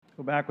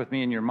Go back with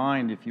me in your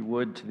mind, if you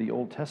would, to the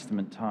Old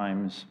Testament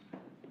times.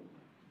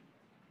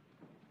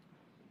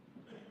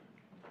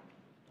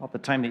 About the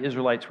time the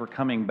Israelites were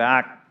coming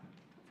back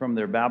from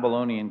their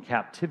Babylonian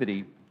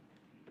captivity,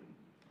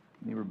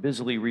 they were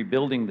busily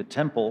rebuilding the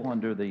temple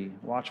under the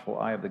watchful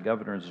eye of the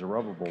governor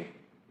Zerubbabel.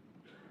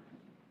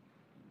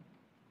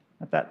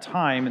 At that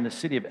time, in the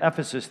city of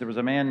Ephesus, there was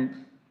a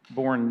man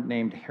born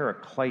named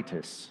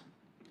Heraclitus.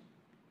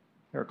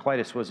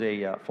 Heraclitus was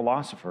a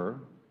philosopher.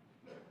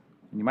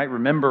 And you might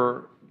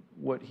remember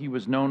what he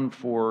was known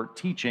for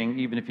teaching,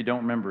 even if you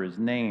don't remember his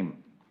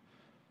name.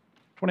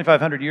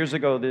 2,500 years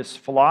ago, this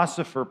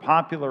philosopher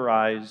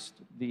popularized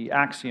the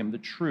axiom, the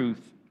truth,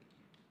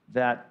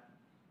 that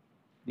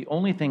the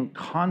only thing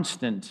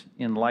constant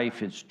in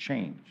life is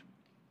change.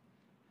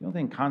 The only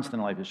thing constant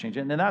in life is change.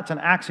 And that's an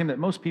axiom that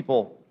most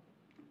people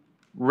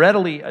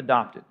readily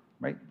adopted,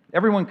 right?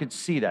 Everyone could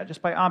see that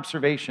just by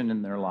observation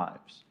in their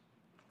lives.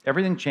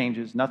 Everything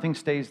changes, nothing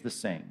stays the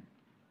same.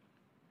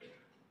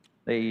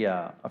 They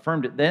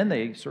affirmed it then,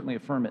 they certainly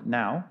affirm it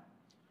now.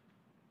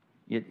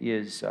 It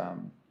is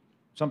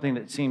something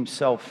that seems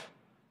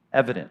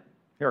self-evident.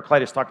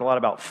 Heraclitus talked a lot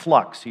about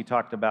flux. He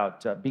talked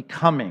about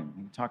becoming.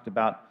 He talked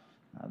about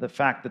the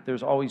fact that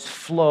there's always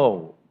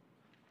flow.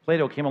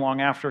 Plato came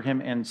along after him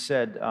and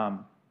said,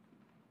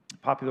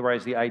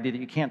 popularized the idea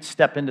that you can't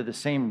step into the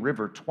same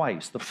river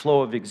twice. The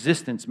flow of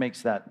existence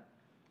makes that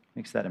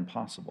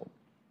impossible.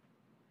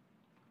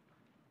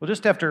 Well,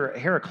 just after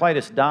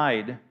Heraclitus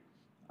died,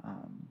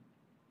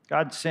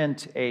 God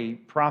sent a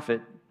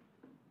prophet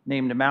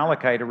named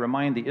Malachi to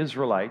remind the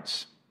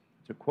Israelites,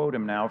 to quote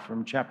him now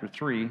from chapter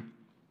 3,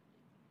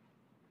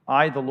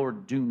 I, the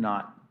Lord, do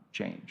not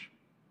change.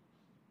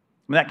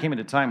 I mean, that came at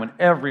a time when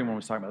everyone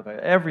was talking about the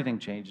fact everything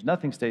changed,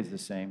 nothing stays the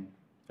same.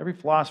 Every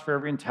philosopher,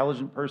 every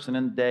intelligent person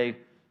in the day,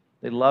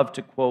 they love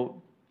to quote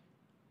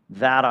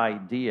that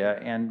idea.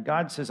 And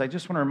God says, I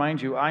just want to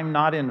remind you, I'm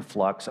not in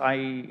flux. I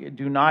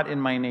do not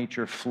in my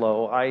nature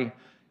flow. I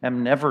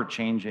am never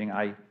changing.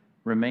 I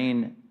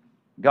remain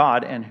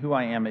God, and who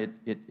I am,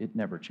 it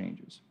never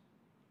changes.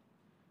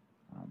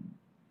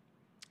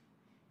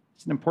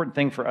 It's an important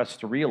thing for us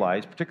to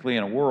realize, particularly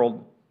in a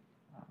world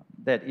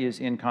that is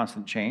in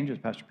constant change, as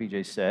Pastor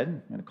PJ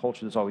said, in a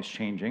culture that's always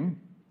changing.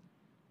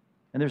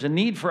 And there's a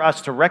need for us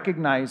to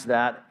recognize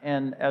that,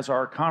 and as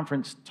our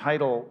conference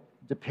title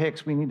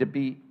depicts, we need to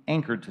be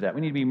anchored to that.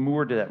 We need to be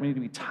moored to that. We need to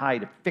be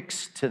tied,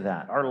 fixed to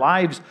that. Our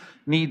lives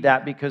need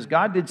that because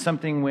God did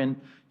something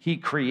when He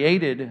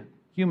created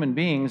human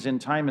beings in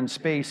time and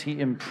space. He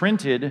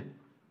imprinted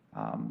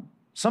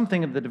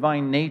something of the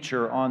divine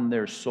nature on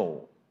their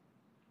soul.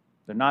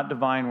 They're not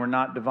divine, we're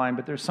not divine,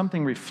 but there's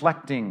something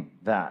reflecting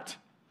that.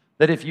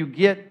 That if you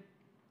get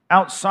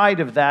outside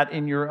of that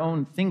in your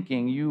own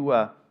thinking,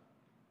 you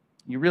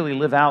really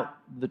live out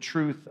the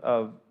truth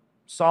of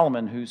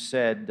Solomon, who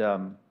said,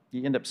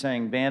 you end up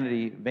saying,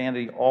 vanity,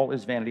 vanity, all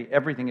is vanity.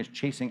 Everything is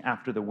chasing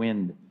after the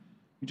wind.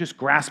 You're just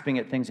grasping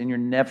at things and you're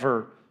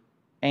never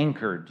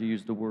anchored, to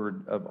use the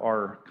word of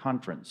our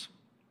conference.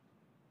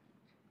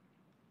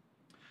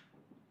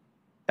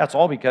 That's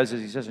all because,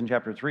 as he says in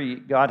chapter 3,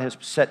 God has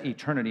set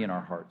eternity in our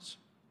hearts.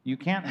 You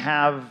can't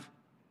have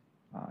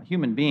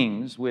human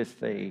beings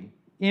with an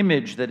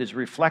image that is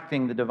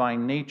reflecting the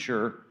divine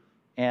nature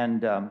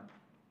and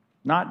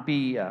not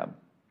be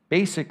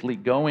basically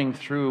going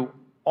through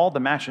all the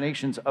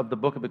machinations of the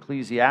book of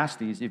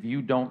Ecclesiastes if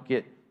you don't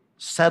get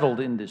settled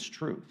in this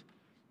truth.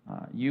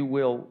 You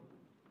will,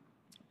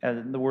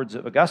 in the words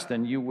of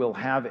Augustine, you will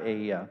have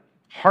a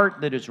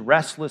heart that is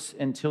restless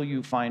until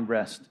you find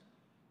rest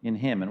in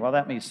Him. And while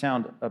that may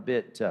sound a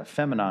bit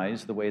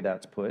feminized, the way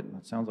that's put,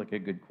 it sounds like a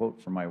good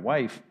quote from my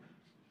wife,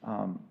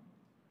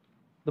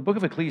 the book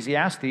of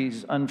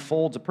Ecclesiastes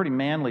unfolds a pretty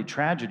manly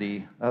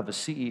tragedy of a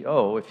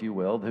CEO, if you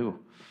will, who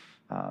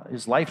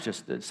his life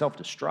just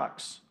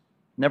self-destructs,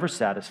 never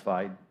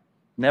satisfied,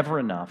 never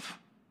enough,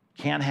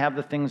 can't have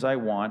the things I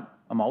want,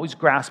 I'm always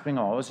grasping,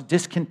 I'm always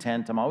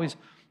discontent, I'm always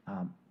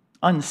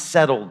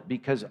unsettled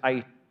because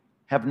I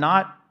have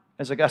not,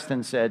 as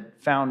Augustine said,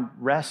 found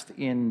rest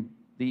in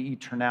the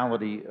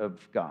eternality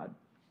of God.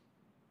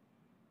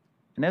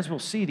 And as we'll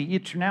see, the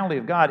eternality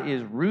of God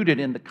is rooted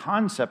in the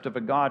concept of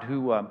a God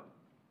who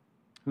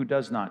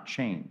does not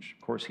change.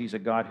 Of course, He's a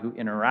God who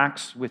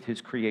interacts with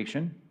His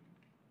creation.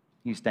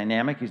 He's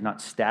dynamic, He's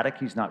not static,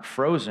 He's not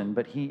frozen,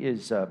 but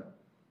He's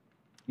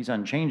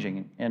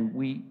unchanging, and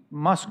we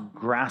must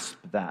grasp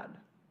that.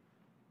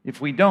 If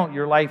we don't,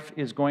 your life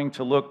is going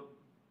to look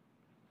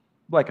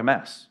like a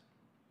mess.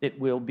 It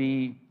will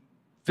be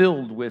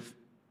filled with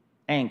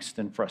angst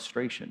and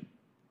frustration.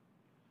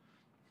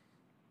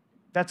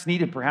 That's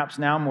needed perhaps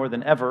now more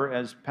than ever,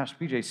 as Pastor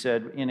PJ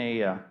said, in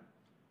a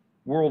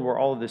world where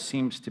all of this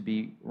seems to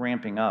be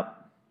ramping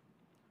up.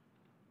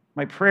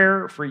 My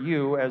prayer for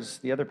you, as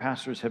the other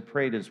pastors have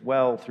prayed as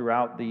well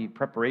throughout the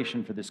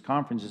preparation for this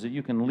conference, is that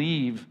you can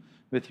leave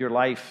with your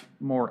life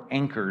more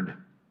anchored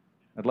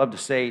I'd love to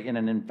say in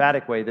an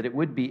emphatic way that it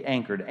would be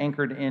anchored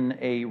in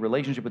a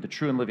relationship with the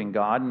true and living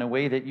God, in a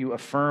way that you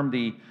affirm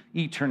the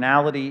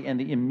eternality and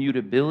the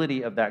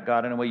immutability of that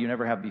God in a way you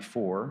never have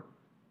before.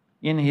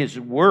 In His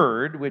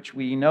Word, which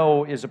we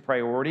know is a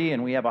priority,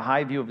 and we have a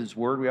high view of His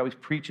Word. We always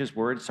preach His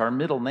Word. It's our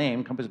middle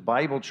name, Compass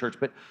Bible Church.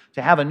 But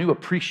to have a new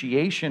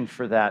appreciation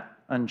for that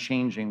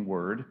unchanging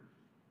Word,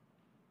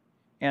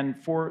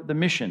 and for the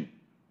mission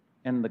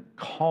and the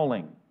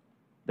calling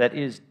that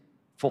is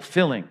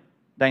fulfilling,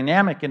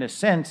 dynamic in a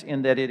sense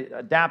in that it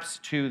adapts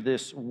to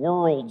this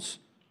world's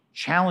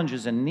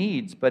challenges and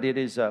needs, but it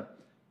is at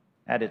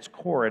its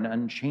core an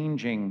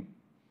unchanging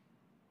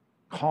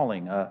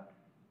calling,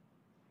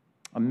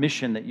 a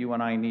mission that you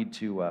and I need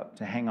to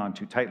hang on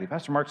to tightly.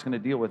 Pastor Mark's going to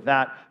deal with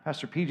that.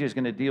 Pastor PJ is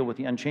going to deal with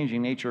the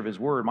unchanging nature of his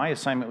Word. My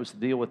assignment was to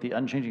deal with the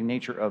unchanging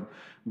nature of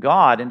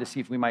God and to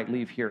see if we might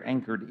leave here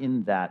anchored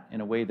in that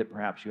in a way that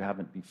perhaps you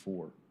haven't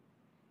before.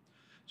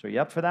 So are you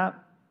up for that?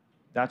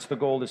 That's the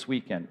goal this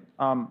weekend.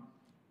 When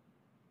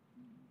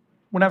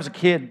I was a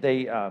kid,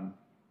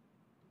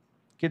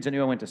 kids that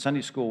knew I went to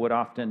Sunday school would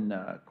often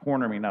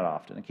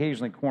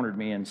occasionally cornered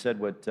me and said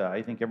what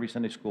I think every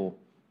Sunday school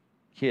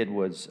kid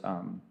was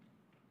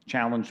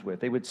challenged with.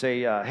 They would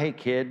say, hey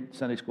kid,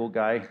 Sunday school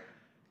guy,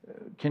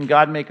 can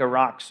God make a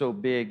rock so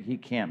big he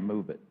can't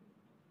move it?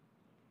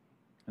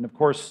 And of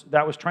course,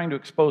 that was trying to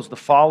expose the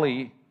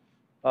folly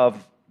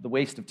of the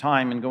waste of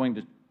time in going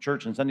to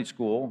church and Sunday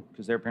school,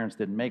 because their parents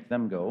didn't make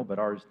them go, but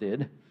ours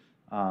did,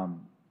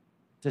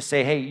 to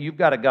say, hey, you've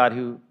got a God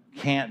who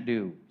can't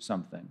do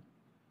something.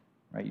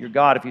 Right? Your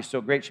God, if He's so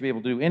great, should be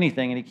able to do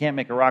anything, and He can't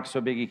make a rock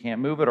so big He can't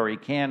move it, or He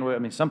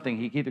can, something,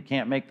 He either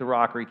can't make the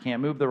rock or He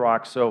can't move the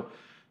rock, so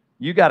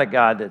you got a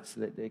God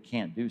that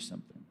can't do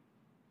something.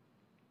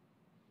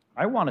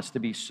 I want us to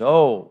be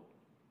so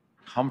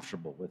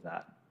comfortable with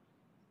that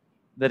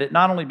it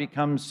not only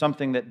becomes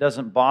something that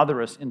doesn't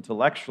bother us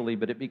intellectually,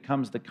 but it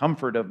becomes the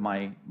comfort of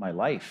my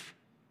life.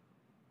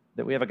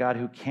 That we have a God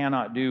who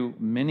cannot do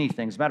many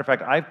things. As a matter of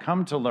fact, I've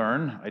come to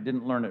learn, I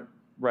didn't learn it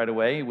right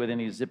away with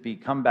any zippy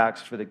comebacks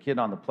for the kid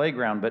on the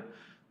playground, but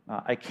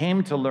I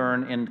came to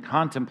learn in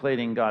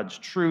contemplating God's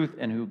truth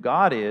and who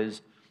God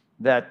is,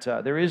 that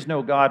there is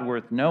no God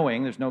worth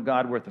knowing, there's no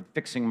God worth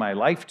fixing my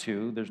life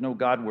to, there's no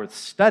God worth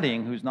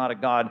studying who's not a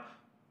God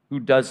who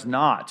does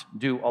not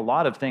do a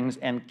lot of things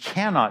and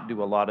cannot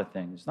do a lot of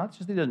things. Not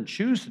just He doesn't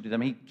choose to do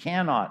them, He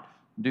cannot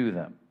do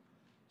them.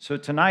 So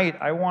tonight,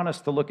 I want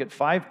us to look at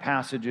 5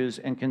 passages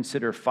and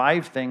consider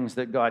 5 things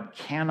that God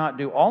cannot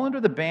do, all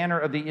under the banner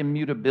of the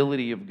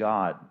immutability of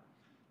God,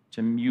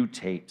 to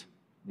mutate,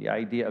 the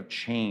idea of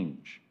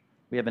change.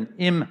 We have an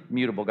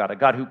immutable God, a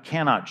God who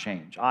cannot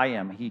change.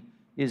 He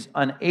is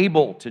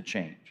unable to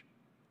change.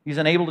 He's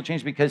unable to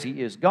change because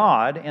He is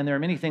God, and there are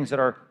many things that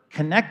are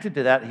connected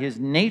to that. His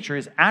nature,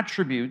 His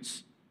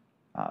attributes,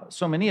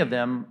 so many of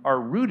them are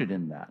rooted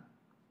in that.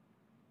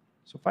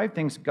 So 5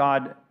 things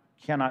God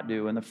cannot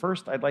do. And the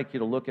first, I'd like you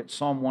to look at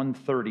Psalm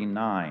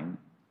 139.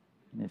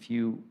 And if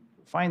you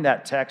find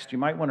that text, you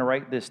might want to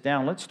write this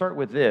down. Let's start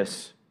with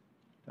this,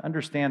 to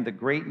understand the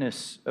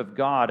greatness of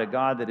God, a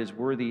God that is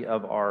worthy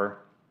of our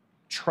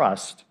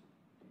trust.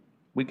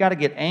 We've got to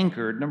get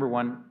anchored, number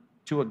one,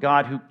 to a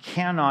God who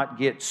cannot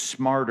get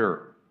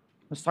smarter.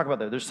 Let's talk about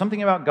that. There's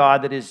something about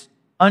God that is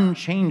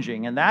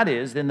unchanging, and that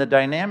is in the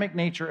dynamic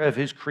nature of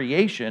His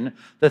creation,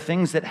 the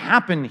things that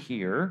happen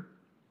here,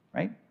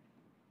 right,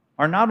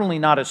 are not only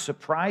not a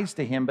surprise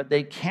to Him, but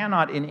they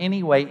cannot in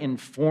any way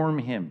inform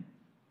Him.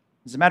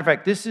 As a matter of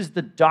fact, this is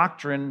the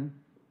doctrine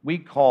we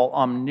call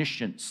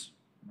omniscience,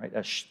 right?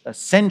 A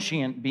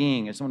sentient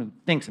being is someone who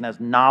thinks and has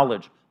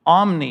knowledge.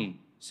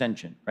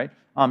 Omniscient, right?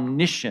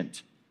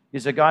 Omniscient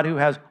is a God who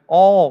has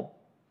all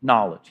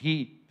knowledge.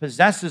 He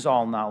possesses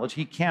all knowledge.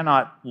 He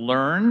cannot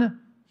learn.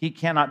 He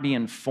cannot be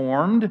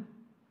informed.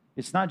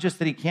 It's not just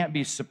that He can't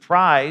be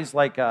surprised,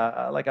 like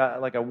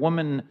a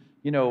woman,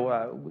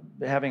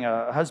 having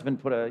a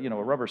husband put a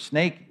rubber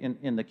snake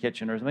in the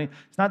kitchen or something.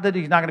 It's not that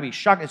He's not going to be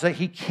shocked. It's that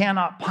He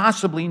cannot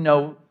possibly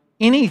know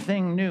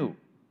anything new.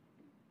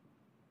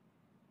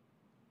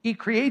 He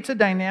creates a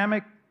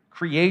dynamic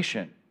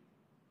creation,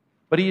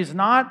 but He is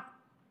not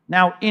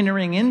now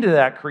entering into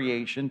that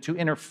creation to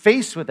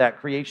interface with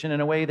that creation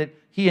in a way that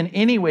He in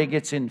any way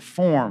gets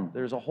informed.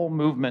 There's a whole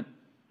movement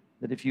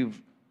that, if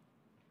you've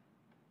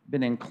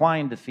been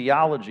inclined to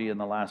theology in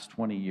the last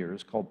 20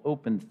 years, called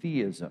open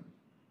theism,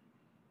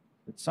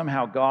 that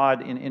somehow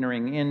God, in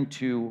entering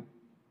into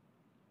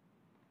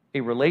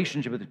a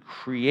relationship with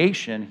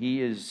creation,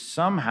 He is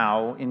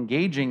somehow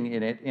engaging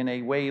in it in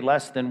a way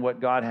less than what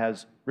God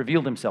has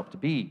revealed Himself to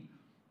be.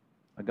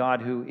 A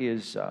God who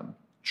is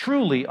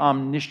truly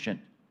omniscient.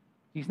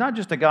 He's not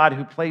just a God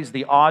who plays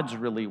the odds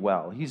really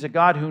well. He's a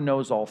God who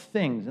knows all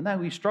things. And that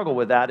we struggle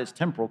with that as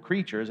temporal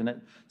creatures, and it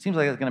seems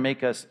like it's going to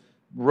make us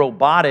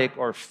robotic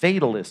or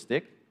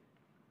fatalistic.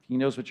 He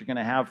knows what you're going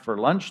to have for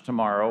lunch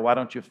tomorrow. Why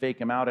don't you fake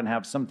Him out and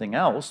have something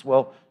else?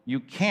 Well, you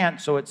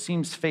can't, so it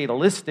seems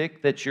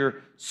fatalistic that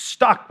you're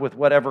stuck with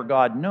whatever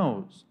God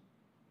knows.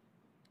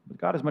 But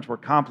God is much more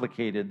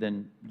complicated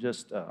than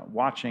just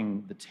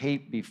watching the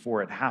tape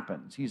before it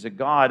happens. He's a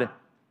God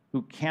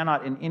who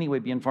cannot in any way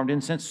be informed.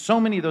 And since so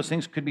many of those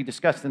things could be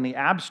discussed in the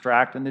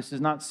abstract, and this is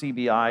not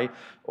CBI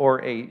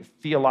or a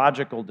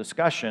theological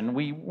discussion,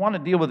 we want to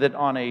deal with it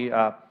on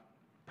a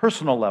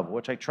personal level,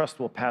 which I trust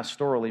will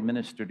pastorally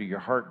minister to your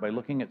heart by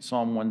looking at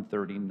Psalm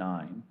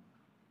 139.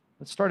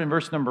 Let's start in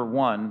verse number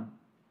 1.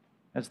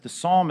 As the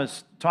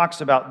psalmist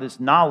talks about this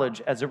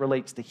knowledge as it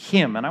relates to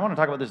him. And I want to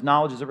talk about this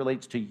knowledge as it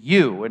relates to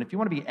you. And if you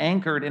want to be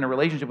anchored in a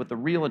relationship with the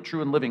real and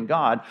true and living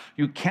God,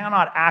 you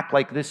cannot act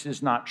like this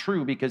is not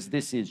true, because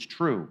this is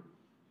true.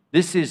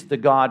 This is the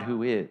God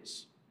who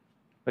is.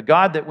 The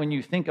God that when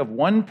you think of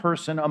one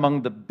person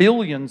among the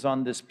billions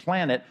on this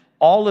planet,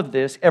 all of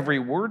this, every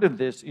word of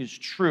this is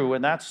true.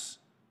 And that's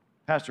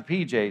Pastor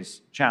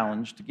PJ's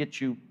challenge, to get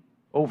you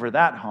over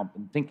that hump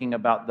and thinking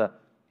about the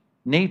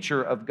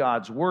nature of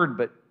God's word.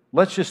 But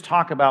let's just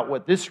talk about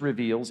what this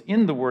reveals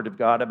in the Word of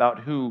God about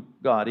who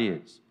God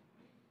is.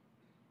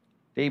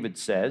 David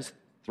says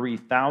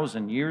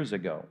 3,000 years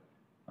ago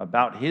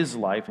about his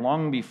life,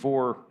 long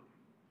before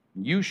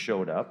you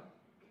showed up,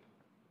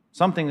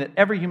 something that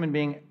every human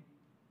being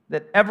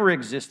that ever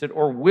existed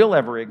or will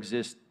ever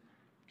exist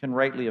can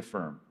rightly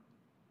affirm.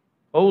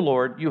 O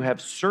Lord, you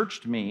have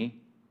searched me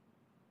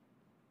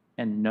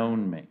and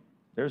known me.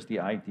 There's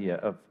the idea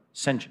of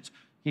sentience.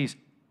 He's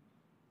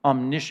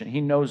omniscient.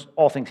 He knows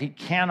all things. He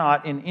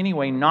cannot in any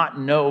way not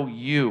know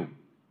you.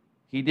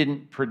 He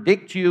didn't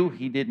predict you.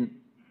 He didn't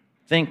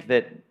think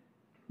that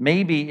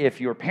maybe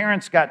if your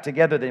parents got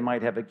together, they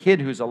might have a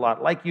kid who's a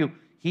lot like you.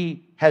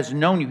 He has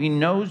known you. He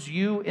knows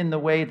you in the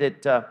way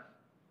that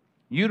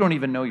you don't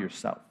even know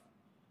yourself.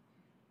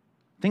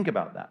 Think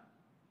about that.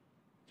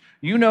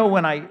 You know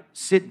when I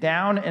sit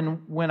down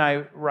and when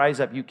I rise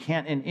up. You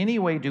can't in any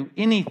way do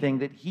anything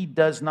that he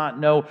does not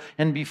know.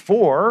 And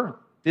before,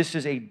 this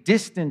is a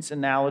distance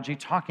analogy,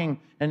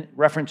 talking in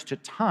reference to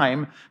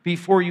time,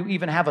 before you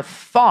even have a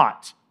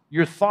thought.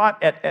 Your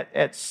thought at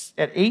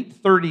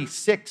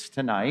 8:36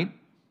 tonight,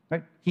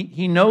 right?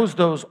 He knows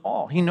those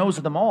all. He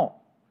knows them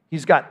all.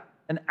 He's got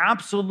an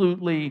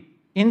absolutely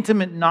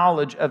intimate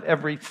knowledge of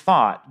every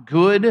thought,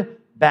 good,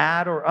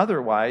 bad, or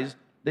otherwise,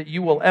 that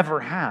you will ever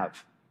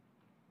have.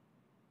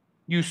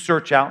 You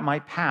search out my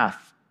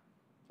path.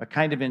 A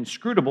kind of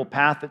inscrutable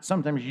path that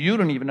sometimes you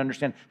don't even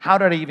understand. How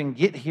did I even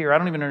get here? I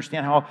don't even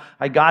understand how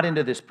I got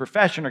into this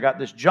profession or got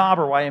this job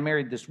or why I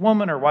married this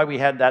woman or why we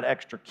had that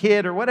extra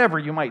kid or whatever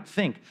you might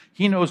think.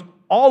 He knows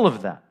all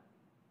of that.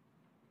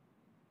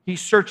 He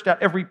searched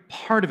out every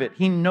part of it.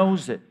 He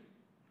knows it.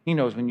 He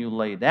knows when you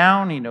lay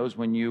down. He knows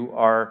when you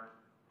are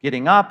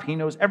getting up. He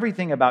knows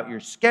everything about your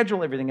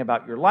schedule, everything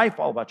about your life,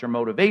 all about your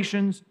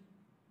motivations.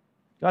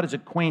 God is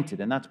acquainted,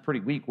 and that's a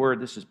pretty weak word.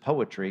 This is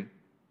poetry.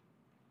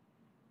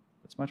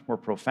 It's much more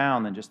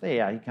profound than just, hey,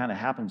 yeah, he kind of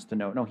happens to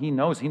know. No, he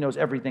knows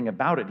everything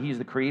about it. He's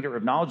the creator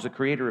of knowledge, the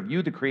creator of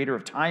you, the creator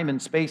of time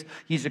and space.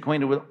 He's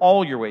acquainted with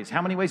all your ways.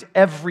 How many ways?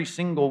 Every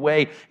single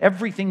way.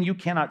 Everything you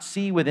cannot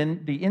see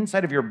within the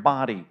inside of your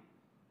body.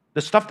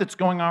 The stuff that's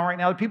going on right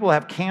now, people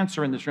have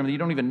cancer in this room that you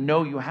don't even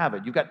know you have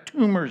it. You've got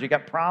tumors, you've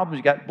got problems,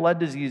 you've got blood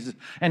diseases,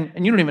 and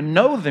you don't even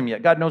know them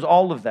yet. God knows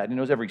all of that. He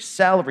knows every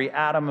cell, every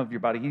atom of your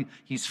body.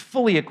 He's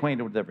fully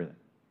acquainted with everything.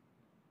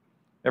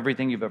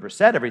 Everything you've ever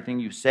said, everything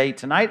you say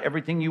tonight,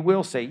 everything you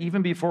will say,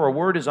 even before a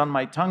word is on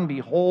my tongue,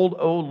 behold,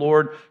 O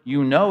Lord,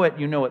 you know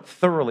it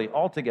thoroughly,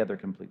 altogether,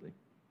 completely.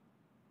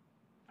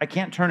 I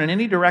can't turn in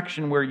any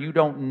direction where you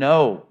don't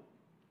know.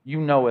 You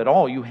know it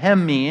all. You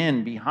hem me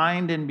in,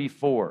 behind and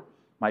before,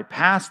 my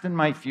past and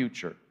my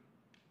future.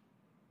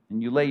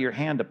 And you lay your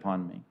hand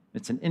upon me.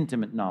 It's an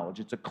intimate knowledge.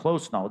 It's a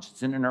close knowledge.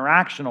 It's an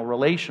interactional,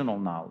 relational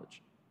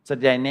knowledge. It's a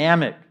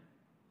dynamic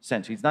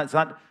sense. It's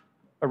not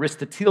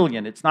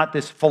Aristotelian. It's not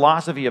this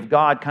philosophy of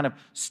God kind of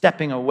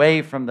stepping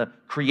away from the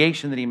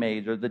creation that he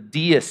made, or the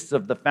deists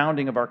of the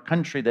founding of our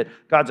country, that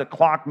God's a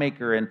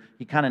clockmaker and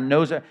he kind of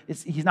knows it.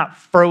 He's not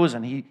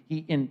frozen. He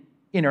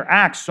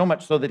interacts so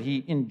much so that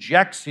he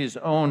injects his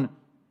own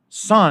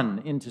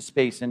son into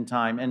space and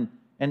time,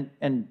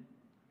 and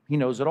he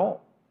knows it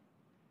all.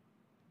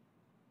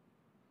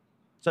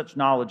 Such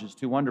knowledge is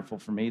too wonderful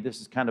for me.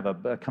 This is kind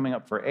of a coming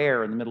up for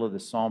air in the middle of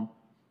this psalm.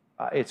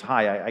 It's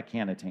high. I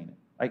can't attain it.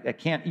 I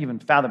can't even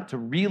fathom it. To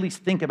really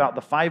think about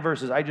the 5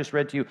 verses I just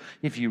read to you,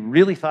 if you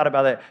really thought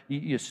about that,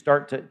 you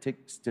start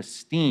to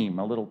steam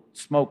a little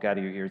smoke out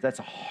of your ears. That's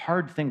a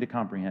hard thing to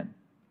comprehend.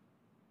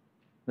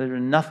 There's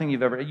nothing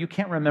you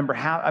can't remember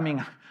how. I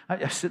mean,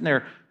 I'm sitting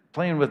there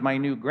playing with my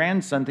new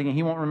grandson thinking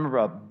he won't remember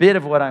a bit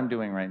of what I'm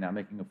doing right now,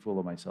 making a fool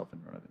of myself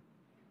in front of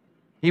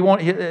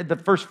him. The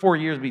first 4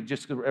 years will be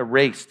just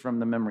erased from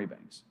the memory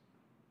banks.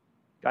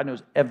 God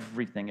knows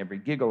everything, every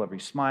giggle, every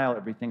smile,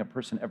 everything a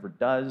person ever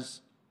does.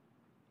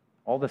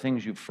 All the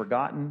things you've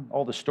forgotten,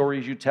 all the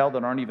stories you tell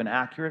that aren't even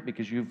accurate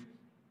because you've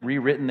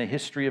rewritten the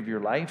history of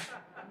your life.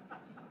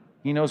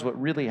 He knows what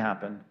really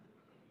happened.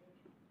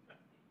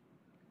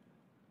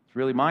 It's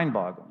really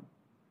mind-boggling.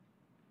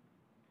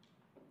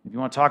 If you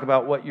want to talk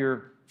about what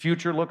your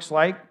future looks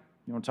like,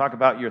 you want to talk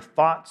about your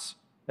thoughts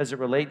as it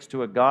relates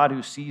to a God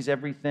who sees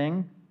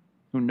everything,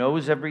 who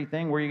knows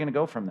everything, where are you going to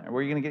go from there?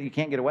 Where are you going to get? You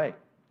can't get away.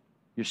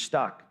 You're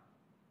stuck.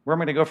 Where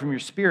am I going to go from your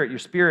spirit? Your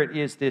spirit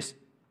is this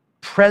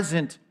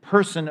present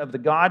person of the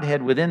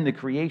Godhead within the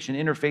creation,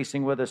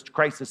 interfacing with us.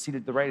 Christ is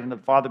seated at the right hand of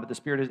the Father, but the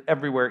Spirit is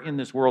everywhere in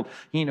this world.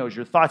 He knows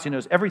your thoughts. He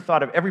knows every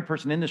thought of every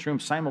person in this room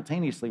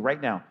simultaneously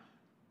right now.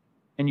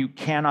 And you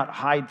cannot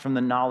hide from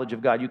the knowledge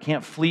of God. You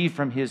can't flee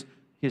from His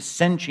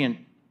sentient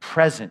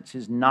presence,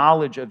 His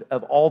knowledge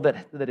of all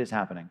that is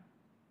happening.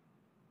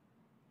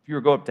 If you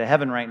were to go up to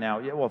heaven right now,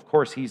 yeah, well, of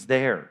course, He's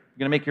there. You're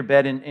going to make your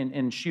bed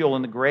in Sheol,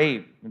 in the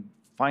grave, and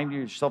find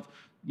yourself,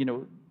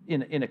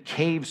 in a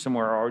cave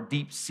somewhere, or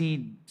deep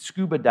sea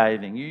scuba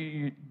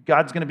diving.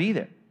 God's going to be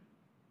there.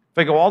 If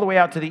I go all the way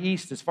out to the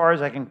east, as far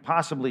as I can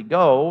possibly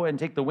go, and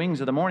take the wings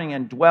of the morning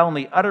and dwell in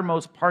the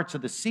uttermost parts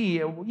of the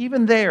sea,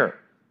 even there,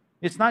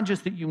 it's not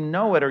just that you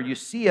know it or you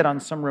see it on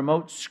some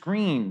remote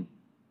screen,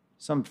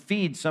 some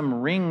feed, some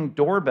Ring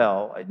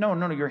doorbell.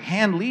 No, your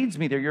hand leads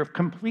me there. You're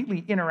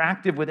completely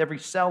interactive with every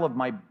cell of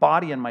my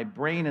body and my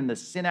brain and the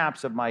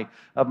synapse of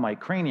my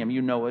cranium.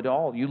 You know it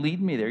all. You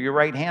lead me there. Your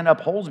right hand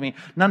upholds me.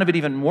 None of it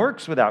even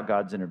works without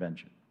God's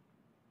intervention.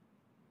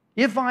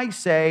 If I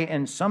say,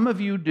 and some of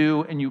you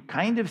do, and you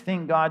kind of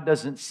think God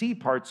doesn't see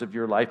parts of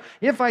your life,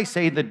 if I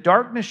say, the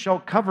darkness shall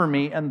cover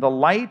me and the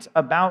light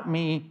about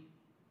me,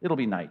 it'll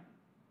be night.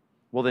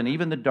 Well, then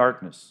even the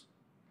darkness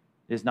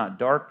is not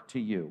dark to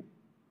you,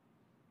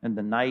 and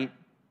the night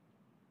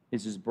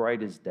is as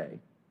bright as day.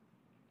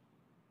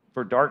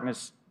 For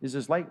darkness is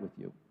as light with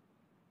you.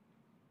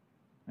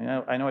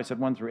 I know I said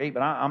 1 through 8, but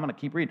I'm going to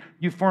keep reading.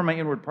 You formed my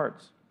inward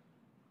parts.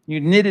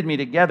 You knitted me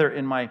together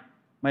in my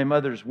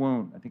mother's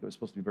womb. I think it was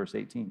supposed to be verse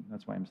 18.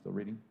 That's why I'm still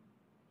reading.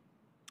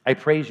 I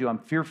praise you. I'm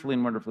fearfully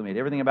and wonderfully made.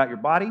 Everything about your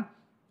body,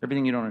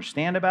 everything you don't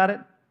understand about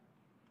it,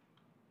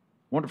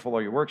 wonderful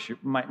are your works.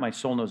 My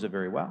soul knows it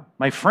very well.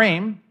 My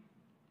frame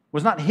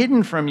was not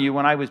hidden from you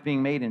when I was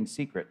being made in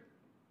secret,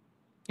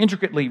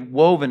 intricately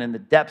woven in the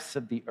depths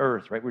of the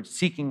earth, right? We're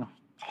seeking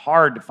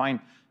hard to find,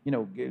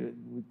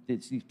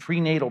 these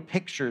prenatal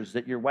pictures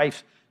that your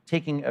wife's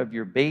taking of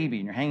your baby,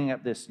 and you're hanging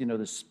up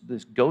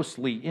this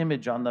ghostly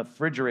image on the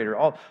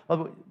refrigerator.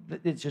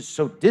 It's just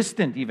so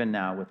distant even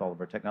now with all of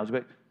our technology,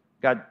 but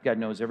God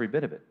knows every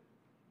bit of it.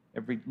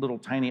 Every little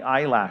tiny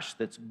eyelash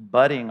that's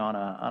budding on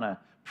a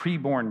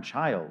preborn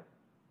child.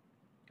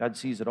 God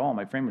sees it all.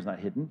 My frame was not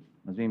hidden.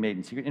 I was being made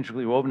in secret,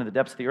 intricately woven in the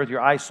depths of the earth.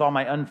 Your eyes saw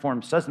my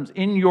unformed substance.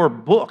 In your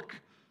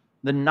book,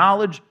 the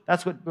knowledge,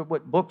 that's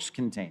what books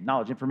contain,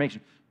 knowledge,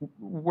 information,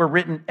 were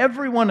written,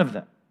 every one of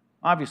them.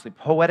 Obviously,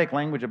 poetic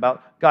language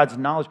about God's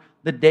knowledge.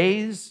 The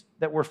days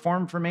that were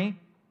formed for me,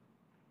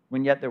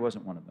 when yet there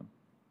wasn't one of them.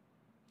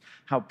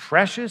 How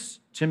precious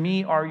to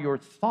me are your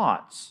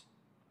thoughts.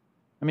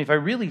 I mean, if I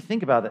really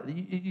think about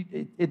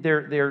it,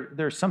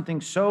 there's something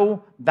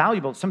so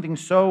valuable, something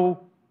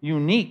so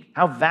unique.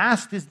 How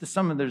vast is the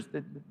sum of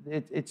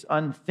it's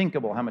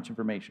unthinkable how much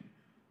information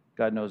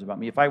God knows about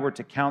me. If I were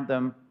to count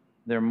them,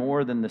 they're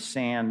more than the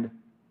sand.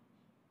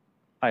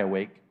 I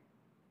awake.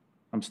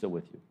 I'm still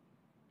with you.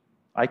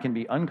 I can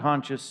be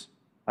unconscious.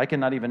 I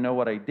cannot even know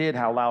what I did,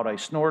 how loud I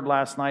snored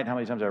last night, how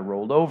many times I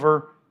rolled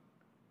over.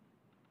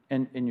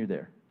 And you're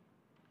there.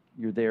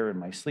 You're there in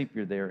my sleep.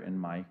 You're there in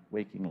my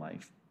waking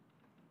life.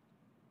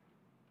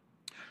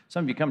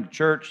 Some of you come to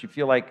church, you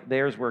feel like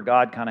there's where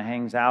God kind of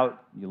hangs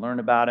out. You learn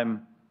about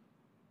Him.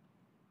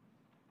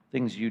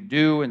 Things you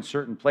do in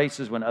certain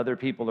places when other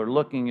people are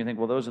looking, you think,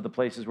 well, those are the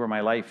places where my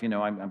life,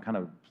 I'm kind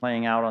of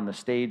playing out on the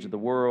stage of the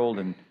world,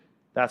 and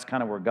that's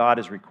kind of where God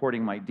is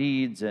recording my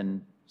deeds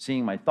and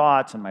seeing my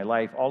thoughts and my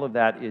life. All of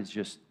that is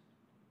just,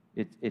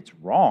 it's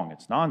wrong.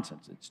 It's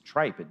nonsense. It's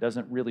tripe. It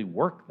doesn't really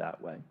work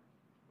that way.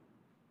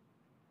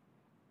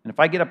 And if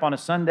I get up on a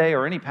Sunday,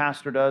 or any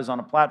pastor does on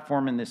a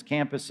platform in this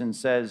campus and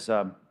says,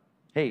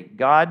 hey,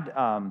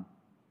 God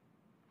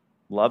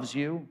loves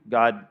you.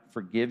 God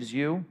forgives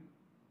you.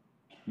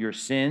 Your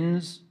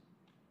sins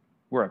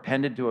were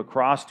appended to a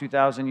cross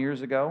 2,000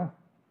 years ago.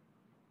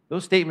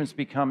 Those statements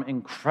become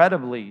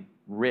incredibly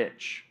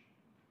rich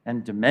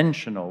and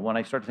dimensional when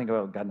I start to think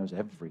about God knows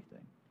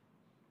everything.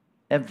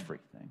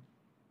 Everything.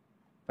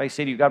 If I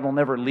say to you, God will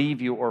never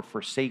leave you or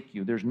forsake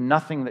you, there's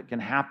nothing that can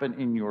happen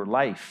in your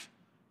life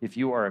if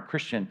you are a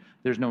Christian.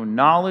 There's no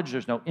knowledge,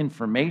 there's no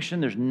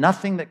information, there's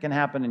nothing that can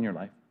happen in your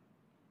life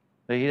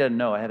that He doesn't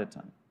know ahead of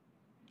time.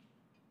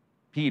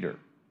 Peter,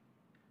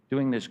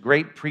 doing this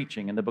great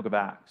preaching in the book of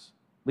Acts,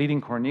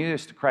 leading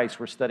Cornelius to Christ.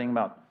 We're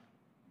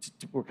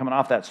coming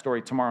off that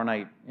story tomorrow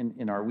night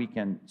in our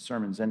weekend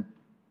sermons. And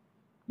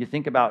you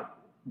think about,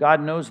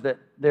 God knows that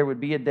there would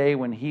be a day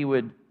when He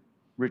would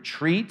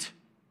retreat,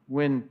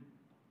 when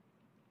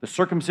the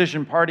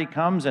circumcision party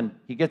comes and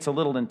He gets a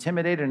little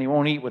intimidated and He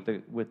won't eat with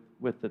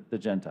the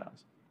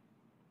Gentiles.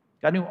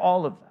 God knew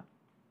all of that.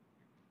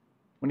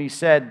 When He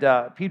said,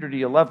 Peter, do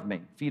you love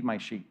me? Feed my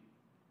sheep.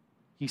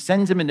 He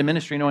sends him into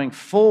ministry knowing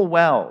full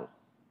well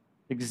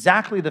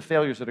exactly the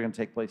failures that are going to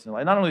take place in his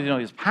life. Not only do you know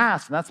his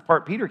past, and that's the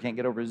part Peter can't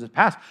get over, is his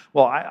past.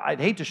 Well,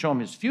 I'd hate to show him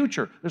his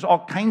future. There's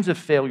all kinds of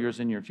failures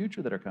in your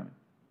future that are coming.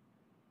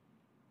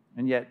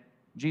 And yet,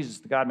 Jesus,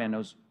 the God-man,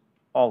 knows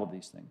all of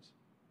these things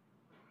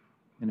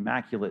in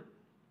immaculate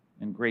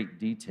and great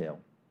detail.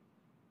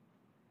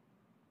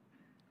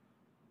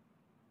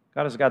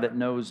 God is a God that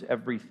knows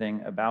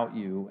everything about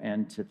you,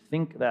 and to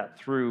think that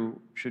through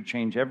should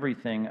change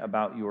everything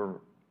about your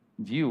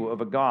view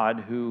of a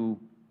God who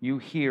you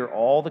hear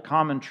all the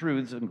common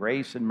truths and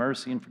grace and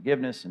mercy and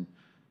forgiveness and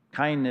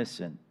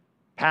kindness and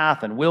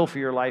path and will for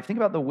your life. Think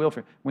about the will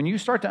for... When you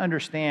start to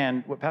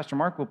understand what Pastor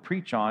Mark will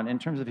preach on in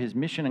terms of his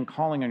mission and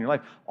calling on your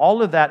life,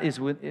 all of that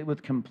is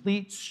with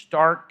complete,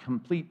 stark,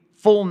 complete,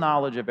 full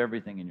knowledge of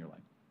everything in your life.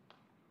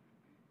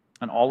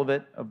 And all of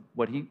it, of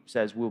what he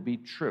says, will be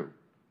true.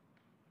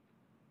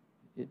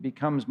 It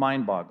becomes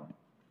mind-boggling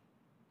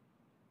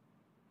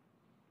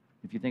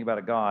if you think about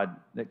a God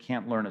that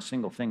can't learn a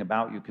single thing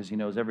about you because he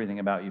knows everything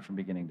about you from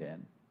beginning to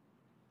end.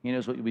 He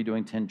knows what you'll be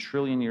doing 10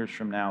 trillion years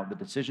from now, the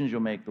decisions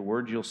you'll make, the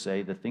words you'll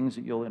say, the things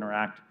that you'll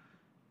interact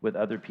with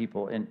other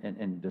people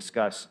and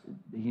discuss.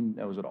 He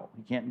knows it all.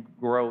 He can't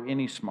grow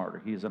any smarter.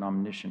 He is an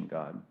omniscient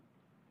God.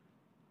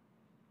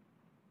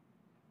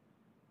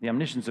 The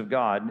omniscience of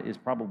God is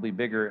probably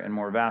bigger and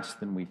more vast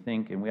than we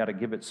think, and we ought to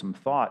give it some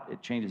thought.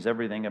 It changes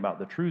everything about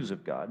the truths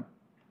of God.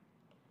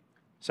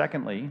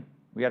 Secondly,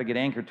 we ought to get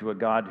anchored to a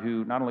God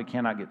who not only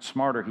cannot get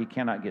smarter, he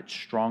cannot get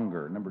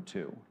stronger. Number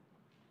two.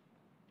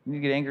 You need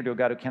to get anchored to a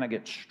God who cannot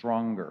get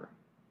stronger.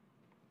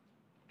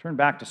 Turn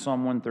back to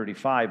Psalm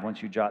 135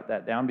 once you jot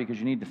that down, because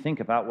you need to think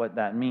about what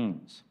that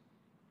means.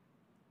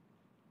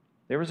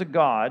 There is a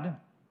God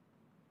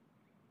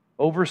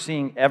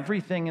overseeing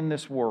everything in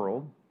this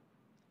world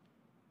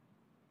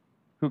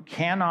who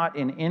cannot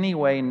in any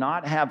way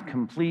not have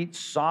complete,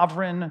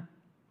 sovereign,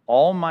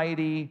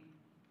 almighty,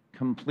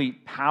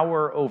 complete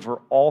power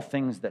over all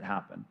things that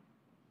happen.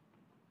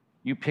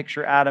 You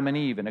picture Adam and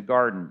Eve in a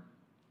garden.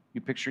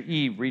 You picture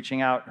Eve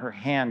reaching out her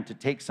hand to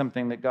take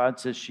something that God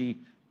says she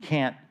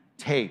can't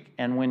take.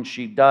 And when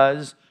she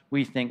does,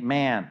 we think,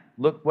 man,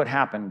 look what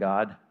happened,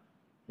 God.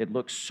 It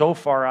looks so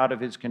far out of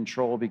his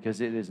control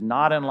because it is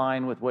not in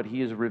line with what he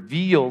has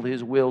revealed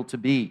his will to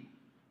be.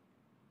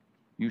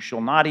 You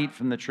shall not eat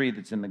from the tree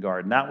that's in the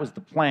garden. That was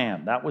the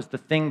plan. That was the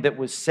thing that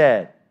was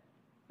said.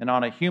 And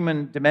on a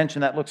human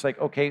dimension, that looks like,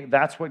 okay,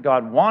 that's what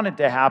God wanted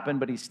to happen,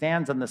 but he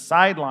stands on the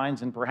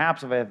sidelines, and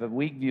perhaps if I have a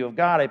weak view of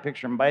God, I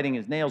picture him biting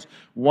his nails,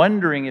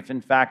 wondering if,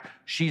 in fact,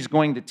 she's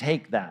going to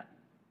take that.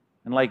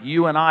 And like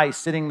you and I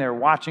sitting there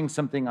watching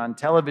something on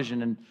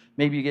television, and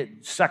maybe you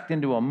get sucked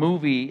into a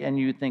movie, and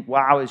you think,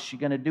 wow, is she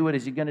going to do it?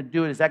 Is he going to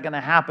do it? Is that going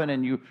to happen?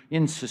 And you're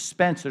in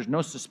suspense. There's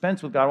no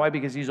suspense with God. Why?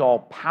 Because he's all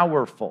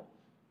powerful.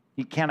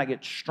 He cannot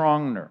get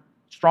stronger.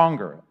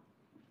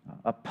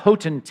 A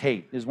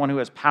potentate is one who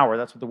has power.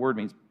 That's what the word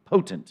means,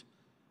 potent.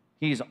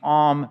 He's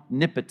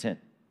omnipotent.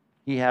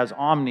 He has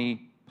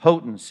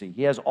omnipotency.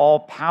 He has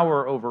all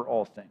power over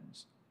all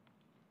things.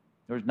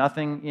 There's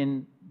nothing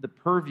in the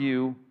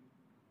purview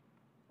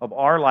of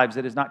our lives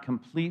that is not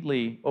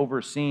completely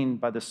overseen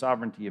by the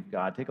sovereignty of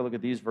God. Take a look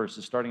at these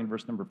verses, starting in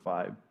verse number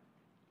 5.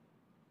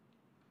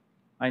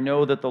 I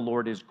know that the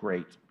Lord is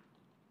great.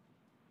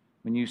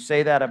 When you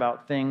say that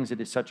about things,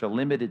 it is such a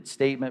limited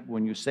statement.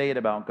 When you say it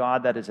about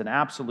God, that is an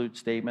absolute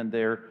statement.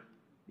 There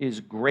is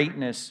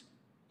greatness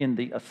in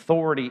the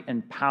authority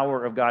and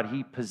power of God.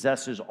 He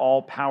possesses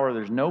all power.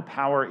 There's no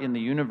power in the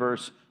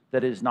universe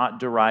that is not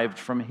derived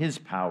from his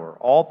power.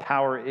 All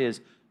power is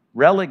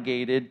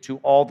relegated to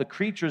all the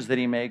creatures that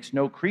he makes.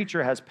 No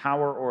creature has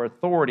power or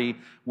authority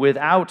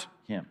without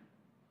him.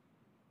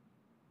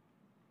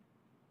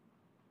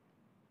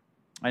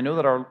 I know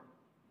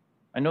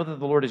that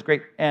the Lord is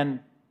great,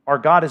 and our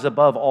God is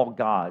above all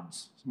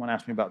gods. Someone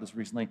asked me about this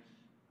recently.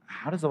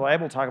 How does the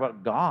Bible talk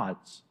about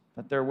gods?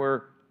 That there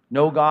were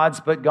no gods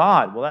but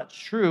God. Well, that's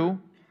true.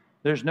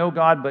 There's no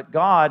God but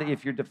God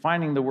if you're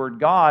defining the word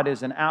God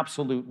as an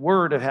absolute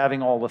word of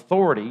having all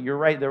authority. You're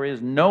right, there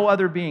is no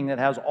other being that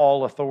has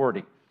all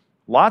authority.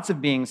 Lots of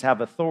beings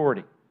have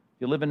authority.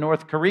 If you live in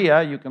North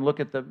Korea, you can look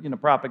at the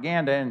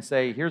propaganda and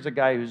say, here's a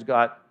guy who's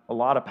got a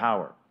lot of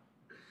power.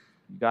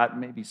 You got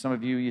maybe some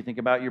of you think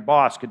about your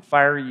boss could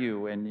fire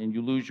you and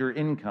you lose your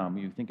income.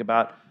 You think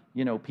about,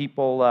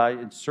 people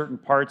in certain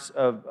parts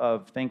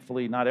of,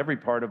 thankfully, not every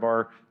part of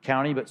our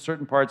county, but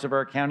certain parts of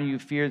our county, you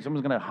fear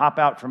someone's going to hop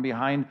out from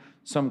behind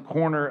some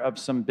corner of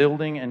some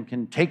building and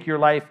can take your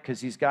life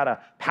because he's got a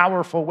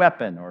powerful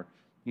weapon or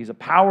he's a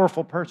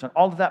powerful person.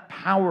 All of that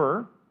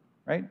power,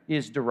 right,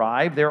 is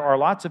derived. There are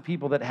lots of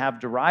people that have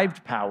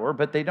derived power,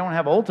 but they don't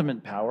have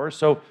ultimate power.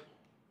 So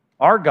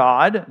our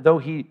God, though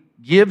he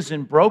gives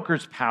and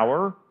brokers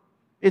power,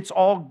 it's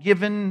all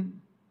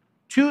given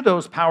to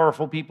those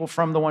powerful people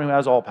from the one who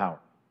has all power.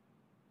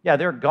 Yeah,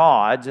 they're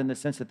gods in the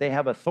sense that they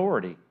have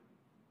authority.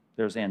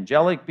 There's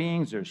angelic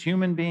beings, there's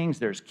human beings,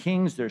 there's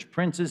kings, there's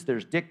princes,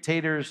 there's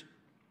dictators,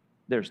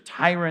 there's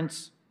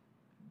tyrants.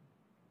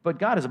 But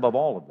God is above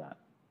all of that.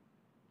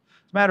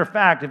 As a matter of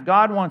fact, if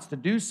God wants to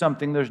do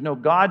something, there's no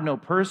God, no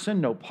person,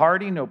 no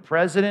party, no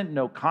president,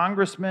 no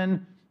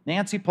congressman.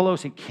 Nancy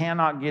Pelosi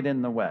cannot get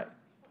in the way.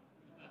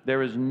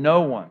 There is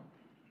no one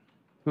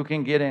who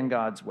can get in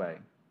God's way.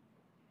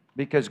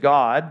 Because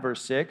God,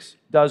 verse 6,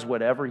 does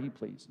whatever he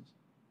pleases.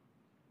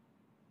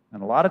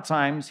 And a lot of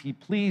times he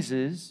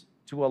pleases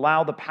to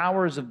allow the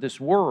powers of this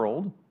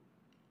world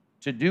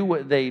to do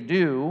what they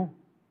do,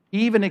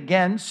 even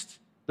against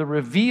the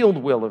revealed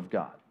will of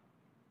God.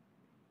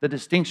 The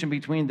distinction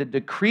between the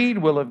decreed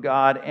will of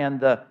God and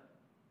the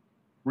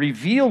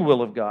revealed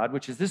will of God,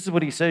 which is this is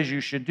what he says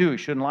you should do. You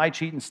shouldn't lie,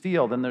 cheat, and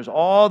steal. Then there's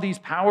all these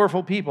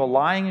powerful people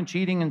lying and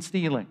cheating and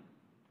stealing.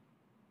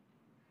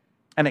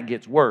 And it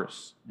gets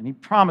worse. And he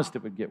promised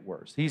it would get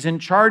worse. He's in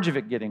charge of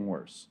it getting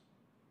worse.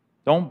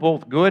 Don't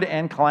both good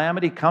and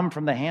calamity come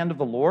from the hand of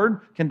the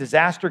Lord? Can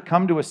disaster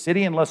come to a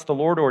city unless the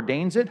Lord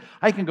ordains it?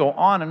 I can go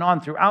on and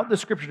on throughout the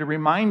Scripture to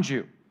remind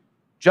you,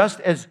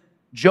 just as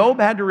Job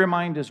had to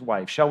remind his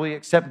wife, shall we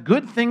accept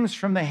good things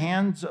from the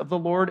hands of the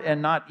Lord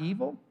and not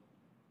evil?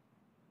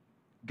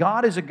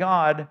 God is a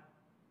God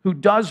who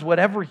does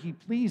whatever he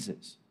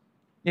pleases.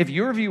 If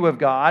your view of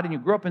God, and you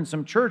grew up in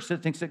some church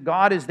that thinks that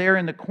God is there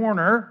in the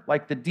corner,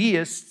 like the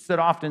deists that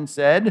often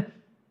said,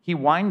 he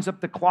winds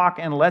up the clock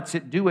and lets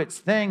it do its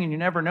thing, and you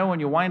never know when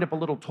you wind up a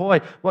little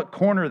toy what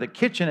corner of the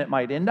kitchen it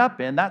might end up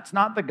in. That's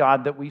not the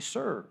God that we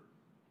serve.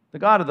 The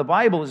God of the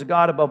Bible is a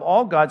God above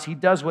all gods. He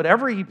does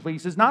whatever he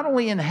pleases, not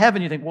only in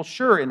heaven. You think, well,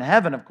 sure, in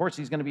heaven, of course,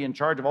 he's going to be in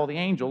charge of all the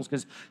angels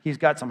because he's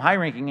got some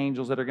high-ranking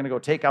angels that are going to go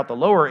take out the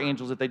lower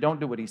angels if they don't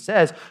do what he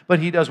says, but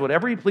he does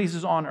whatever he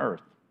pleases on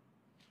earth.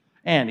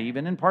 And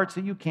even in parts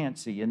that you can't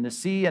see, in the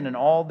sea and in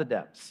all the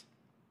depths.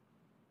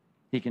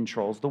 He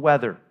controls the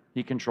weather.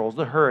 He controls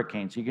the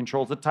hurricanes. He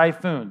controls the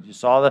typhoons. You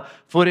saw the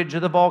footage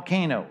of the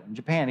volcano in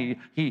Japan.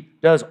 He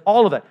does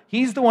all of that.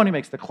 He's the one who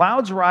makes the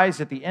clouds rise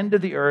at the end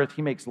of the earth.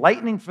 He makes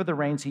lightning for the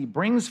rains. He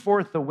brings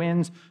forth the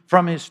winds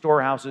from his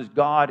storehouses.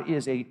 God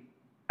is a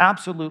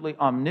absolutely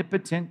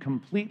omnipotent,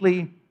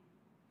 completely,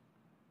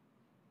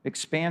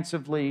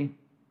 expansively,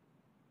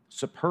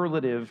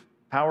 superlative,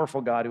 powerful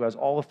God who has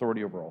all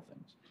authority over all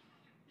things.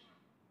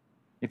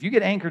 If you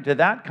get anchored to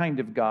that kind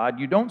of God,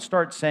 you don't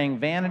start saying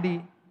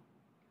vanity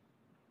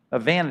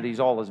of vanities,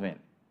 all is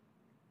vanity.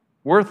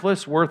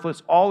 Worthless,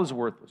 worthless, all is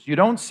worthless. You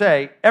don't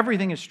say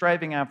everything is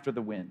striving after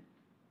the wind.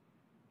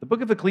 The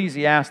book of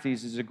Ecclesiastes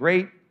is a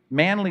great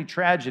manly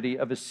tragedy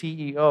of a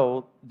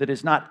CEO that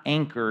is not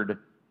anchored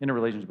in a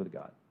relationship with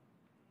God.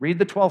 Read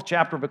the 12th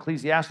chapter of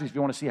Ecclesiastes if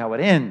you want to see how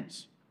it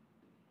ends.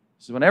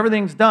 So when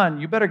everything's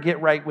done, you better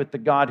get right with the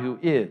God who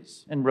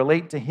is and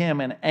relate to him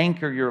and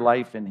anchor your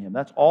life in him.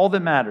 That's all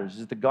that matters,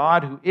 is the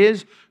God who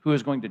is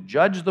going to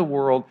judge the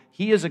world.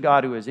 He is a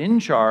God who is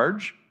in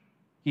charge.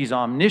 He's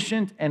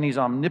omniscient and he's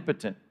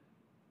omnipotent.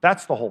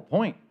 That's the whole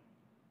point.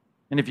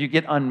 And if you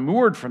get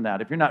unmoored from that,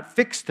 if you're not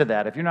fixed to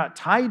that, if you're not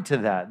tied to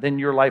that, then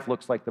your life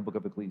looks like the book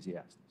of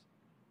Ecclesiastes.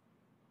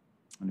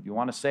 And if you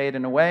want to say it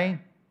in a way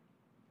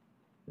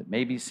that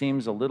maybe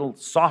seems a little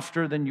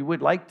softer than you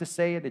would like to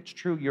say it, it's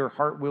true, your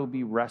heart will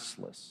be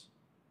restless.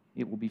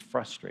 It will be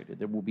frustrated.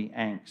 There will be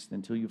angst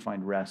until you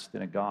find rest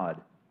in a God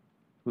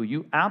who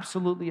you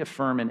absolutely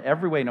affirm in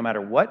every way, no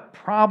matter what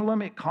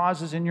problem it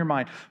causes in your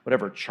mind,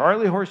 whatever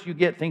Charlie horse you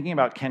get thinking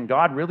about, can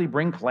God really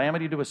bring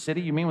calamity to a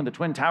city? You mean when the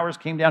Twin Towers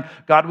came down,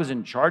 God was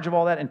in charge of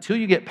all that? Until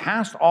you get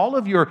past all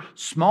of your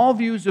small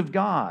views of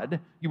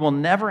God, you will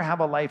never have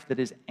a life that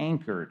is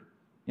anchored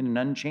in an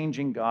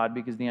unchanging God,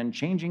 because the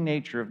unchanging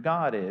nature of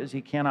God is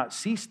he cannot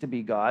cease to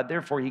be God,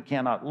 therefore he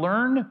cannot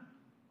learn,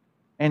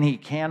 and he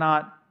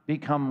cannot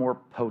become more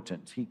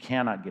potent. He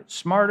cannot get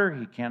smarter,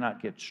 he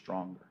cannot get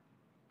stronger.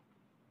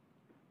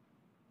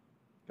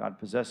 God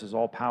possesses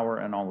all power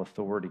and all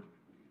authority.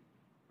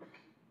 Go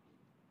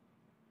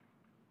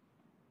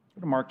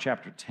to Mark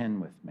chapter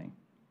 10 with me.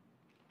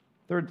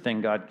 Third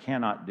thing God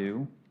cannot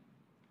do,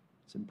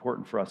 it's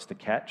important for us to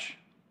catch.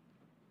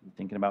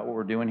 Thinking about what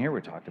we're doing here,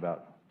 we talked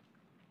about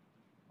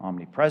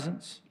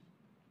omnipresence,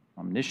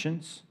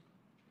 omniscience,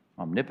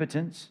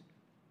 omnipotence.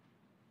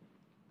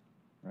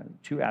 Right,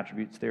 two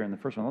attributes there in the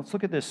first one. Let's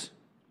look at this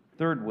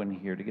third one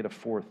here to get a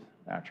fourth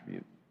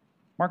attribute.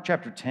 Mark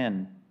chapter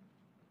 10.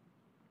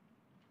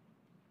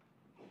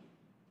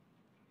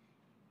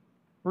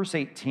 Verse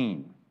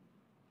 18,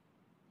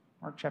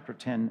 Mark chapter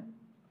 10,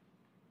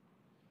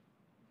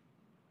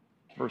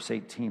 verse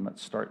 18,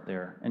 let's start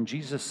there. And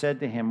Jesus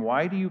said to him,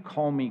 why do you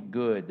call me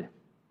good? Why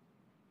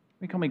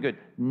do you call me good?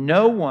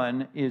 No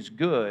one is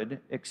good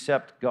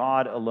except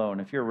God alone.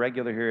 If you're a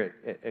regular here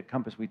at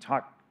Compass, we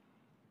talked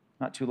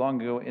not too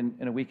long ago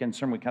in a weekend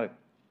sermon, we kind of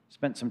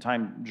spent some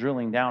time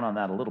drilling down on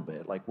that a little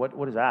bit. Like,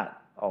 what is that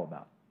all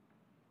about?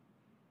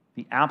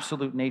 The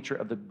absolute nature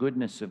of the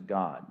goodness of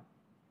God.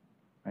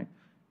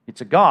 It's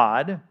a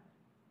God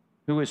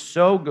who is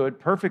so good,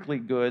 perfectly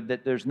good,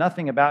 that there's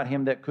nothing about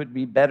him that could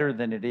be better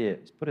than it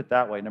is. Put it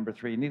that way. Number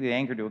three, you need to be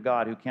anchored to a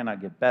God who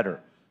cannot get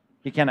better.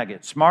 He cannot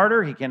get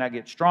smarter. He cannot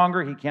get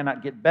stronger. He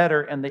cannot get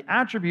better. And the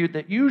attribute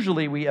that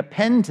usually we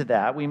append to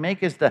that, we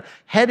make as the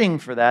heading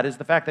for that, is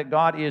the fact that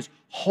God is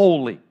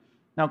holy.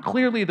 Now,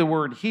 clearly the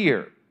word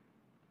here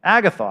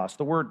agathos,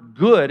 the word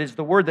good, is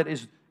the word that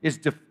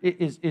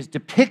is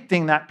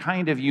depicting that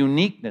kind of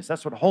uniqueness.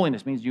 That's what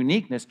holiness means,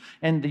 uniqueness.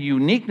 And the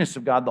uniqueness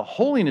of God, the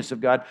holiness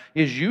of God,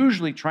 is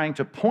usually trying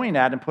to point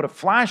at and put a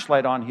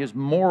flashlight on his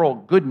moral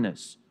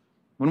goodness.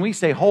 When we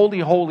say holy,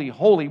 holy,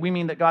 holy, we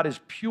mean that God is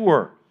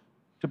pure.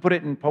 To put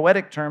it in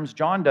poetic terms,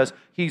 John does,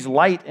 he's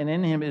light and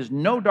in him is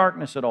no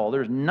darkness at all.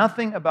 There's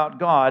nothing about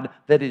God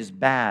that is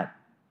bad.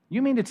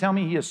 You mean to tell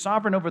me he is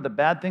sovereign over the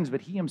bad things, but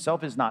he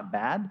himself is not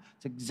bad?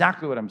 That's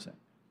exactly what I'm saying.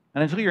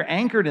 And until you're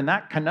anchored in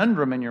that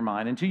conundrum in your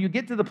mind, until you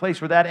get to the place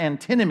where that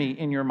antinomy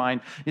in your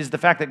mind is the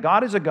fact that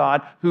God is a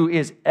God who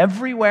is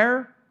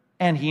everywhere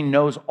and he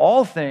knows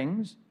all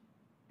things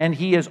and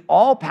he is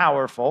all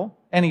powerful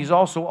and he's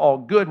also all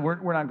good,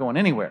 we're not going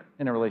anywhere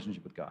in a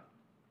relationship with God.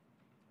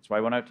 That's why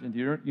when I went to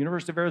the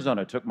University of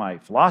Arizona, I took my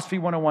Philosophy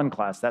 101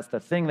 class. That's the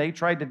thing they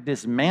tried to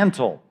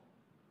dismantle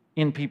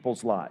in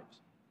people's lives.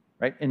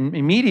 Right? And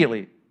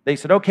immediately they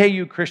said, okay,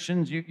 you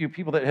Christians, you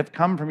people that have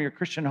come from your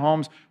Christian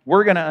homes,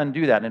 we're going to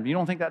undo that. And if you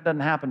don't think that doesn't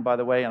happen, by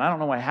the way, and I don't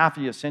know why half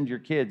of you send your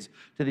kids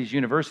to these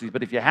universities,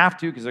 but if you have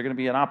to because they're going to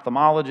be an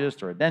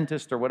ophthalmologist or a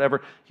dentist or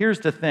whatever, here's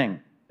the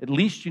thing. At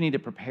least you need to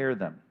prepare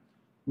them.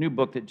 New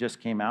book that just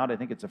came out. I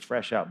think it's a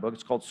fresh out book.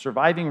 It's called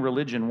Surviving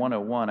Religion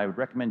 101. I would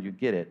recommend you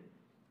get it.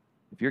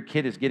 If your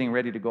kid is getting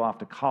ready to go off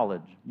to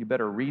college, you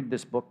better read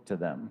this book to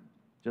them,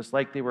 just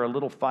like they were a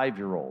little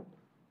 5-year-old.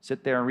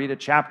 Sit there and read a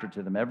chapter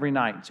to them every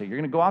night and say, you're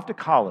going to go off to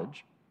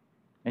college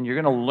and you're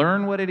going to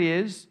learn what it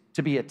is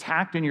to be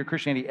attacked in your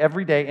Christianity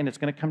every day, and it's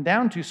going to come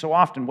down to so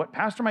often what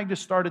Pastor Mike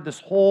just started this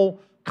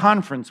whole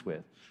conference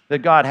with, that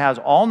God has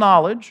all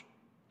knowledge,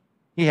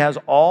 he has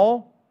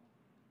all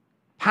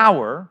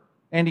power,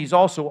 and he's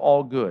also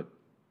all good.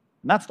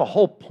 And that's the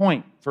whole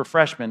point for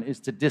freshmen, is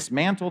to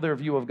dismantle their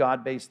view of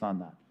God based on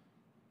that.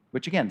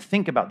 Which again,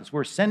 think about this.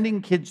 We're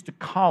sending kids to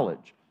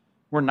college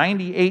where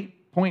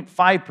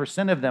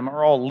 98.5% of them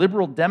are all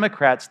liberal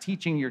Democrats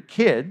teaching your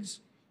kids.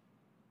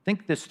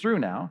 Think this through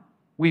now.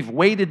 We've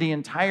weighted the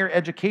entire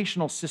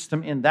educational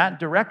system in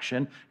that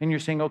direction, and you're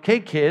saying, okay,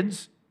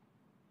 kids,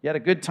 you had a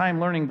good time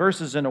learning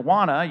verses in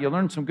Awana, you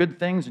learned some good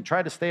things and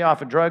try to stay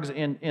off of drugs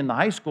in the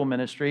high school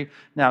ministry.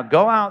 Now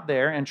go out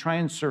there and try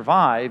and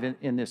survive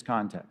in this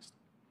context.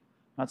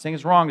 I'm not saying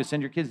it's wrong to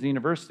send your kids to the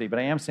university, but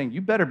I am saying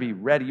you better be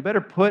ready. You better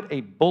put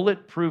a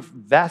bulletproof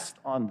vest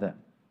on them.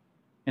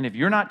 And if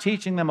you're not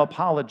teaching them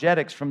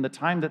apologetics from the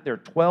time that they're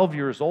 12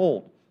 years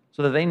old,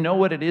 so that they know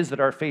what it is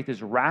that our faith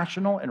is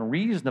rational and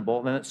reasonable,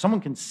 and that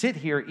someone can sit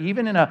here,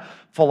 even in a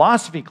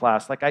philosophy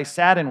class like I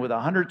sat in with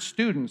 100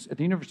 students at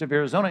the University of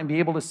Arizona, and be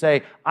able to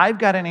say, I've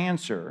got an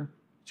answer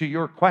to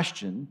your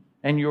question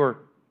and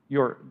your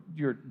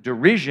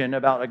derision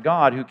about a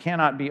God who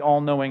cannot be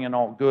all-knowing and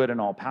all-good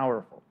and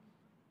all-powerful.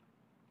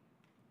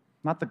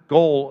 Not the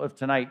goal of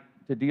tonight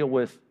to deal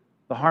with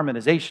the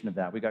harmonization of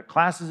that. We've got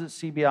classes at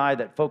CBI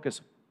that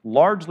focus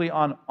largely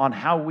on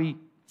how we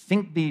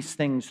think these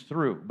things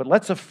through. But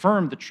let's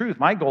affirm the truth.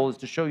 My goal is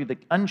to show you the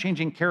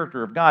unchanging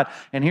character of God.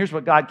 And here's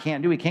what God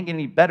can't do. He can't get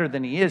any better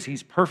than he is.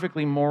 He's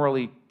perfectly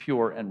morally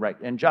pure and right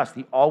and just.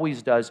 He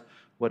always does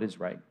what is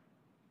right.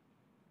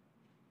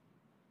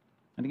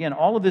 And again,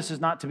 all of this is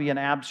not to be an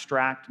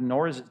abstract,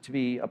 nor is it to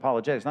be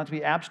apologetics. It's not to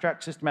be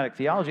abstract systematic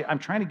theology. I'm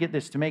trying to get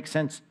this to make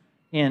sense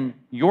in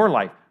your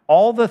life.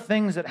 All the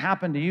things that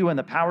happen to you and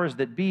the powers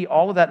that be,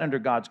 all of that under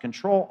God's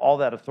control, all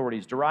that authority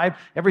is derived,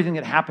 everything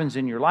that happens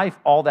in your life,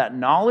 all that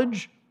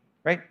knowledge,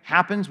 right,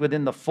 happens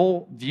within the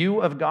full view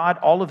of God.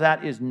 All of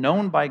that is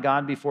known by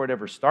God before it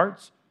ever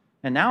starts.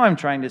 And now I'm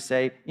trying to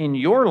say, in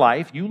your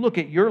life, you look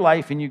at your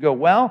life and you go,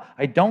 well,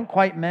 I don't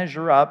quite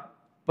measure up,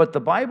 but the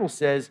Bible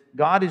says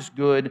God is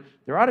good.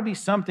 There ought to be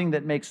something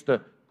that makes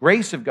the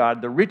grace of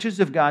God, the riches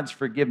of God's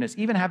forgiveness,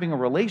 even having a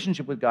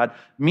relationship with God,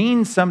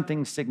 means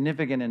something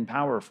significant and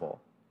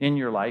powerful in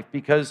your life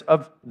because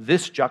of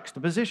this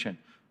juxtaposition.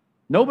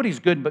 Nobody's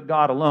good but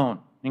God alone,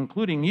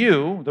 including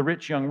you, the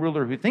rich young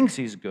ruler who thinks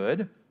he's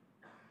good.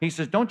 He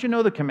says, don't you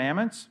know the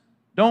commandments?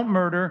 Don't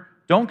murder,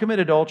 don't commit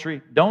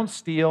adultery, don't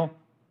steal,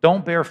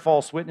 don't bear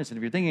false witness. And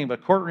if you're thinking of a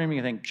courtroom,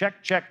 you think,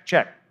 check, check,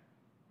 check.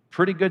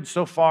 Pretty good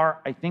so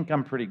far. I think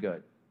I'm pretty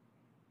good.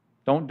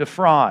 Don't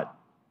defraud.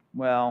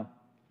 Well,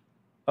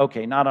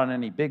 okay, not on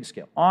any big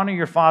scale. Honor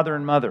your father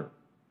and mother.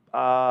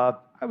 I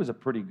was a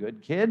pretty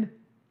good kid.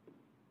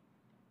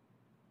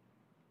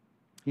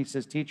 He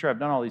says, teacher, I've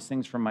done all these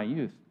things from my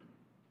youth.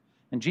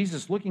 And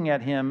Jesus, looking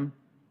at him,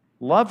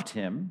 loved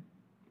him,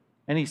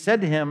 and he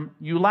said to him,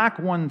 you lack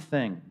one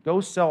thing.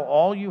 Go sell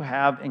all you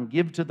have and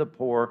give to the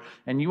poor,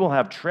 and you will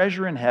have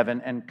treasure in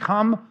heaven, and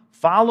come,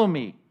 follow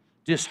me.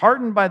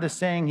 Disheartened by the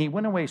saying, he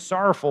went away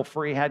sorrowful,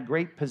 for he had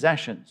great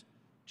possessions.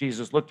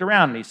 Jesus looked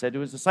around and he said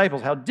to his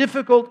disciples, how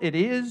difficult it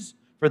is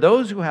for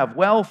those who have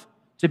wealth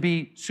to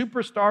be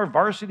superstar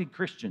varsity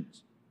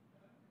Christians.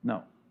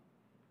 No.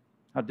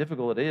 How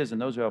difficult it is in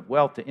those who have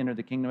wealth to enter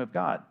the kingdom of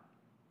God.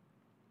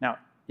 Now,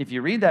 if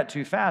you read that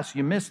too fast,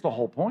 you miss the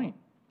whole point.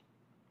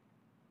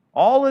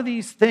 All of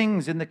these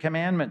things in the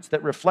commandments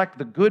that reflect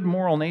the good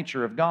moral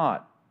nature of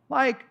God,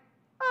 like,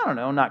 I don't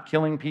know, not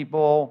killing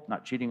people,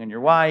 not cheating on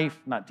your wife,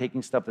 not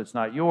taking stuff that's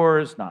not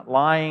yours, not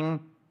lying,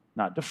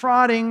 not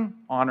defrauding,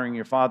 honoring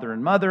your father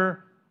and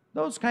mother.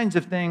 Those kinds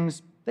of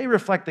things, they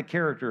reflect the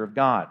character of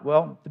God.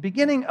 Well, the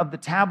beginning of the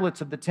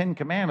tablets of the Ten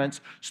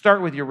Commandments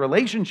start with your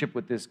relationship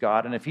with this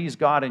God, and if he's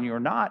God and you're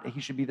not, he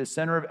should be the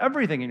center of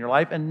everything in your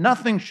life, and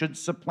nothing should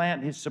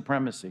supplant his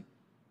supremacy.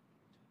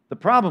 The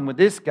problem with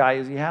this guy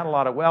is he had a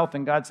lot of wealth,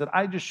 and God said,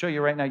 I just show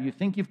you right now, you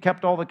think you've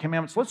kept all the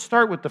commandments. Let's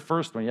start with the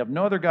first one. You have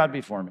no other God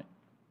before me.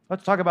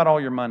 Let's talk about all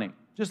your money.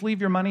 Just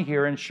leave your money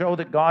here and show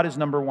that God is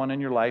number one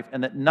in your life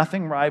and that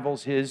nothing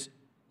rivals his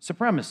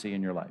supremacy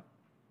in your life.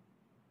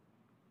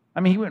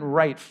 I mean, he went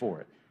right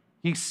for it.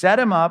 He set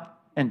him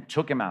up and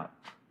took him out.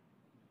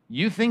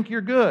 You think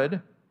you're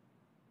good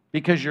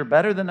because you're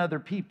better than other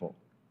people.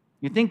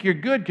 You think you're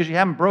good because you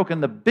haven't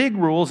broken the big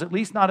rules, at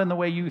least not in the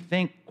way you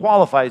think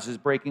qualifies as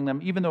breaking them,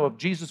 even though if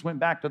Jesus went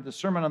back to the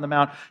Sermon on the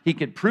Mount, he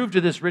could prove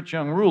to this rich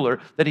young ruler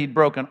that he'd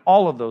broken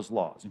all of those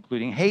laws,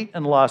 including hate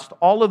and lust,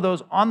 all of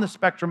those on the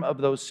spectrum of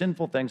those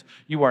sinful things.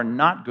 You are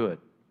not good.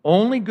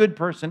 Only good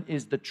person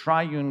is the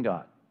triune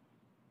God.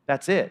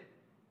 That's it.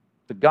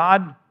 The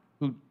God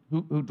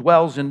who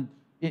dwells in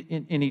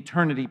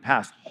eternity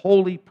past,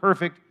 holy,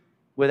 perfect,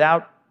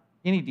 without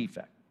any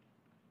defect.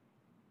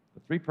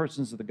 The three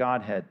persons of the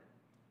Godhead,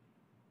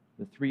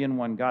 the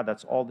three-in-one God,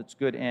 that's all that's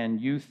good.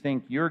 And you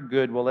think you're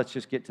good, well, let's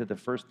just get to the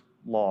first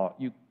law.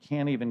 You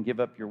can't even give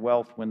up your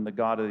wealth when the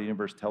God of the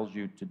universe tells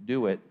you to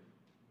do it.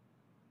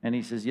 And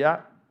he says, yeah,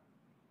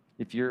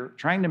 if you're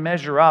trying to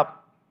measure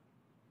up,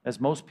 as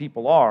most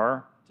people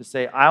are, to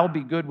say, I'll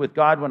be good with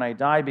God when I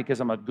die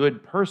because I'm a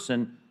good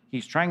person,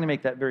 he's trying to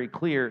make that very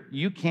clear.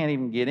 You can't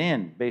even get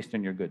in based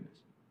on your goodness.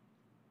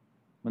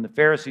 When the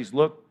Pharisees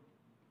looked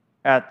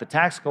at the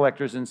tax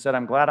collectors and said,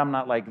 I'm glad I'm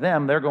not like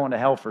them, they're going to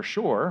hell for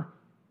sure.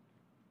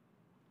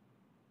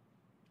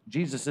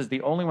 Jesus is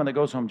the only one that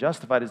goes home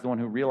justified, is the one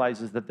who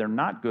realizes that they're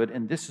not good.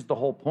 And this is the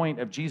whole point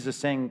of Jesus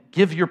saying,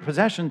 give your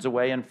possessions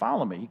away and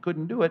follow me. He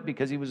couldn't do it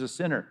because he was a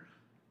sinner.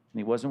 And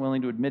he wasn't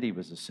willing to admit he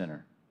was a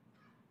sinner.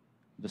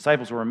 The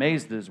disciples were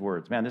amazed at his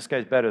words. Man, this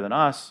guy's better than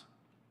us.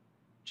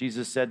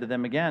 Jesus said to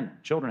them again,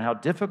 children, how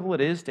difficult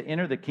it is to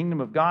enter the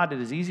kingdom of God.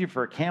 It is easier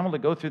for a camel to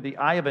go through the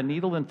eye of a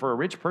needle than for a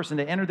rich person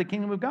to enter the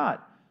kingdom of God.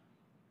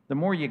 The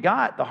more you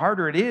got, the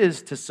harder it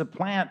is to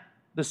supplant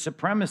the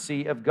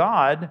supremacy of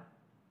God,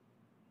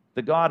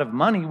 the God of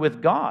money,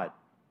 with God.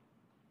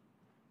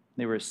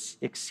 They were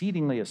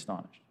exceedingly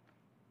astonished.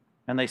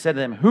 And they said to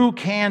them, who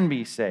can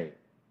be saved?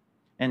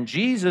 And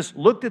Jesus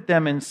looked at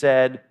them and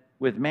said,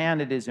 with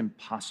man it is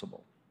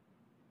impossible.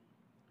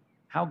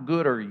 How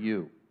good are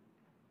you?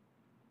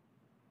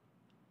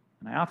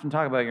 And I often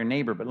talk about your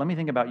neighbor, but let me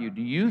think about you.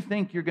 Do you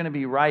think you're going to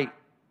be right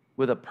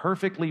with a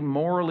perfectly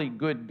morally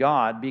good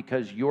God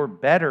because you're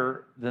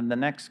better than the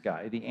next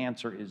guy? The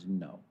answer is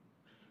no.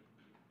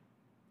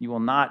 You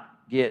will not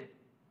get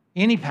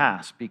any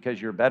pass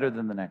because you're better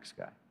than the next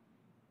guy.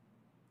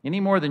 Any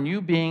more than you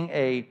being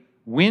a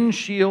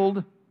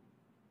windshield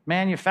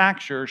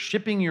manufacturer,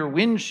 shipping your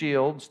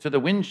windshields to the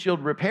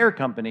windshield repair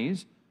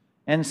companies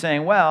and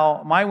saying,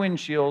 well, my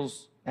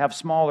windshields have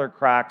smaller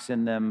cracks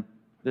in them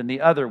than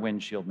the other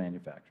windshield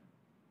manufacturer.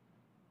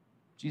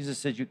 Jesus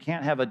says you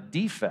can't have a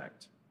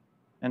defect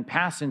and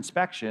pass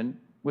inspection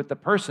with the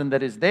person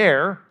that is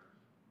there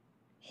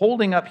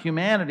holding up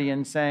humanity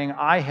and saying,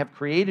 I have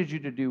created you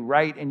to do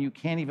right, and you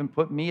can't even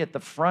put me at the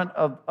front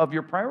of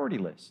your priority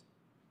list.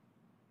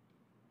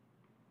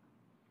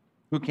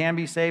 Who can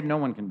be saved? No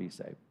one can be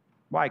saved.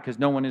 Why? Because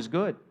no one is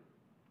good.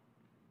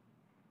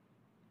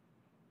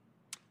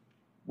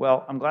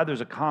 Well, I'm glad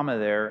there's a comma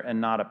there and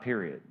not a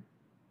period.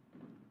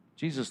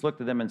 Jesus looked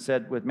at them and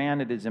said, with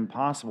man it is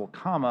impossible,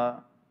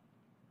 comma,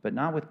 but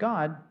not with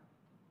God.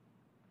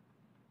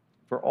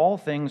 For all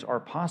things are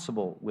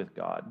possible with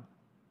God.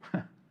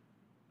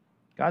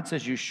 God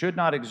says you should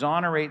not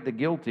exonerate the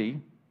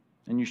guilty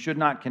and you should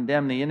not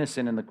condemn the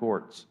innocent in the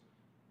courts.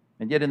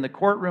 And yet in the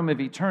courtroom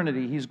of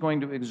eternity, he's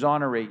going to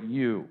exonerate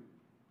you.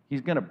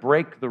 He's going to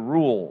break the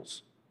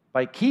rules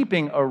by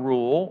keeping a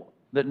rule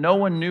that no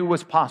one knew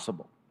was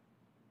possible.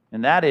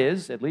 And that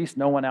is, at least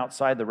no one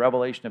outside the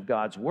revelation of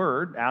God's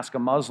word. Ask a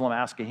Muslim,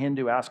 ask a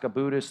Hindu, ask a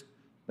Buddhist.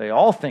 They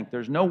all think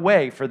there's no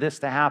way for this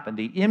to happen.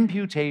 The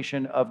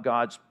imputation of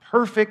God's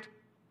perfect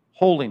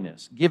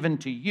holiness given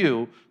to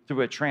you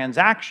through a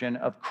transaction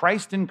of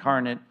Christ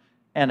incarnate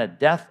and a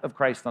death of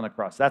Christ on the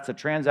cross. That's a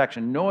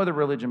transaction no other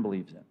religion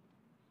believes in.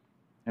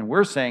 And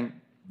we're saying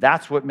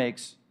that's what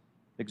makes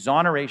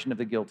exoneration of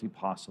the guilty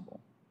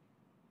possible.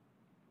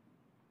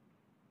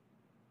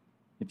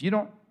 If you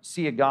don't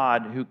see a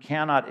God who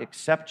cannot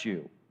accept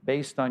you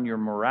based on your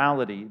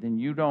morality, then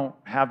you don't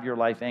have your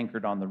life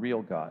anchored on the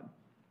real God.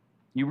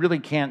 You really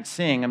can't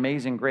sing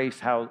Amazing Grace,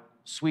 how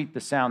sweet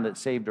the sound that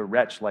saved a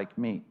wretch like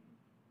me.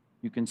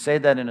 You can say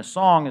that in a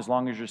song as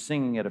long as you're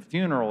singing at a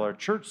funeral or a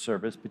church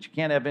service, but you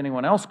can't have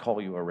anyone else call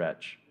you a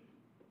wretch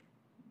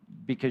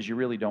because you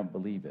really don't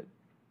believe it.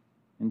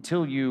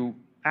 Until you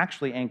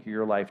actually anchor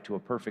your life to a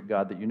perfect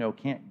God that you know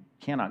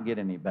cannot get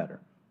any better.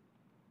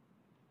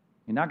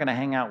 He's not going to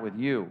hang out with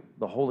you,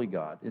 the holy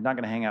God. He's not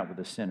going to hang out with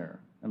the sinner,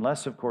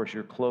 unless, of course,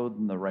 you're clothed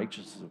in the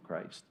righteousness of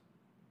Christ.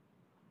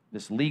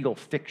 This legal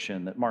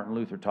fiction that Martin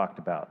Luther talked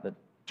about that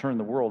turned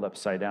the world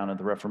upside down at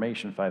the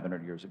Reformation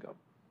 500 years ago.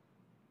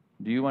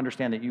 Do you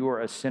understand that you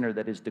are a sinner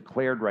that is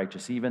declared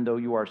righteous? Even though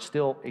you are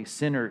still a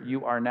sinner,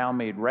 you are now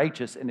made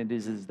righteous, and it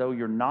is as though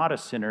you're not a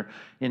sinner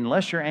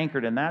unless you're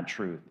anchored in that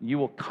truth. You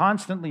will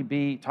constantly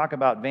be, talk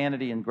about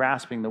vanity and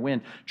grasping the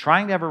wind,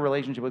 trying to have a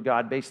relationship with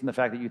God based on the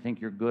fact that you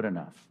think you're good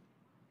enough.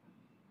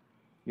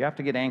 You have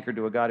to get anchored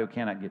to a God who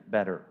cannot get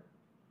better.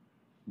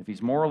 If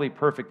he's morally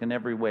perfect in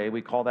every way,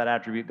 we call that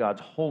attribute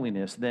God's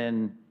holiness,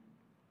 then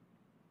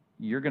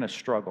you're going to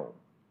struggle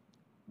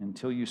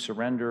until you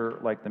surrender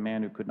like the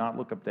man who could not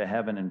look up to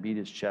heaven and beat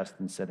his chest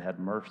and said, have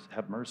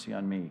mercy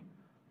on me,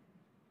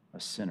 a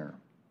sinner.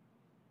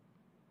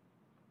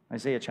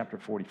 Isaiah chapter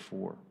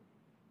 44.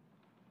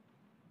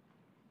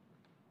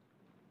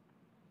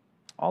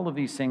 All of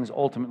these things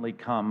ultimately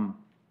come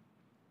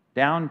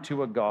down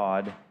to a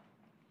God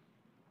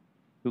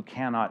who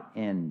cannot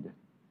end.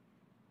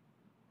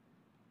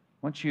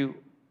 Once you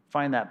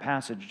find that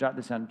passage, jot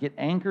this down. Get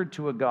anchored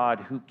to a God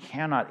who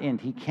cannot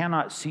end. He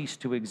cannot cease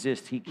to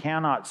exist. He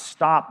cannot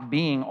stop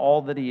being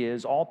all that he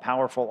is,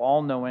 all-powerful,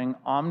 all-knowing,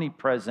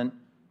 omnipresent.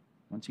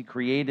 Once he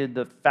created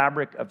the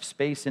fabric of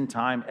space and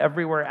time,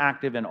 everywhere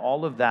active in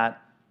all of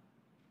that,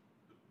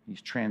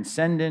 he's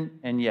transcendent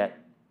and yet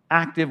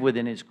active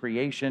within his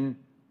creation.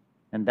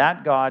 And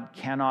that God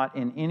cannot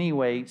in any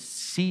way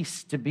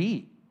cease to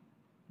be.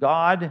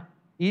 God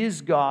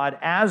is God,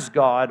 as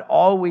God,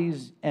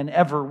 always and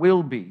ever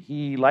will be.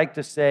 He liked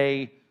to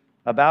say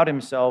about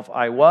himself,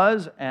 I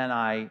was, and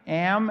I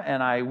am,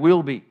 and I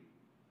will be.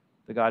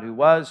 The God who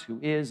was, who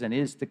is, and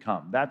is to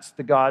come. That's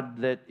the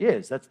God that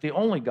is. That's the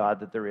only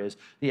God that there is.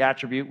 The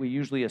attribute we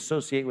usually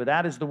associate with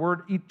that is the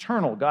word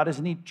eternal. God is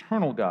an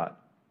eternal God.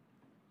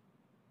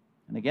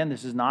 And again,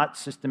 this is not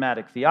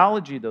systematic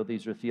theology, though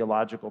these are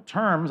theological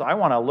terms. I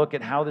want to look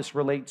at how this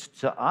relates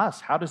to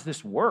us. How does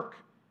this work?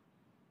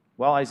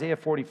 Well, Isaiah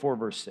 44,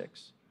 verse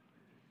 6.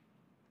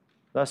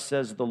 Thus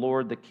says the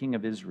Lord, the King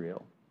of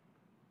Israel,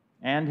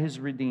 and his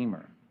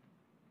Redeemer.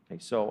 Okay,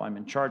 so I'm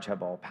in charge,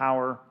 have all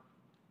power,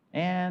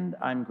 and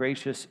I'm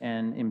gracious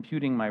and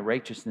imputing my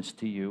righteousness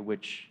to you,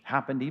 which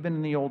happened even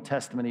in the Old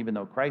Testament, even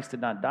though Christ had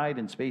not died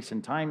in space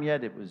and time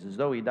yet. It was as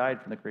though he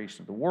died from the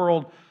creation of the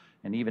world.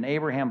 And even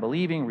Abraham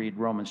believing, read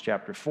Romans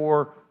chapter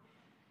 4,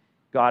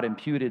 God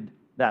imputed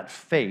that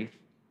faith,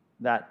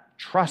 that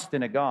trust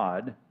in a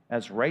God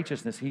as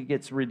righteousness. He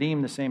gets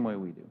redeemed the same way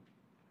we do.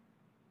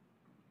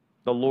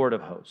 The Lord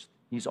of hosts.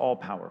 He's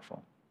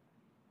all-powerful.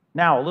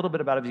 Now, a little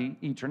bit about his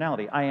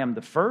eternality. I am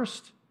the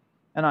first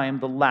and I am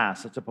the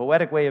last. It's a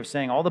poetic way of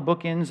saying all the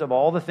bookends of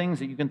all the things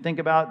that you can think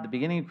about, the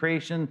beginning of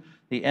creation,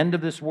 the end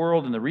of this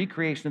world, and the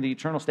recreation of the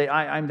eternal state.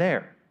 I'm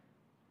there.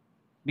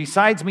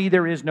 Besides me,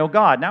 there is no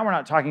God. Now, we're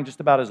not talking just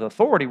about his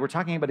authority. We're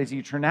talking about his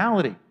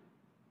eternality.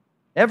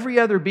 Every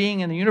other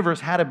being in the universe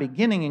had a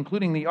beginning,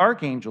 including the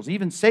archangels,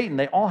 even Satan.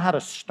 They all had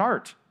a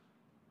start.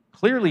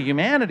 Clearly,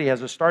 humanity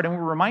has a start, and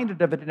we're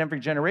reminded of it in every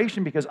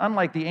generation because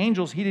unlike the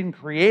angels, he didn't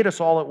create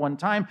us all at one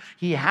time.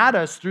 He had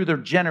us through their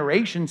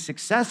generation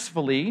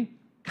successfully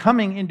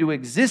coming into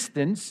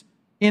existence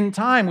in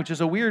time, which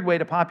is a weird way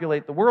to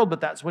populate the world,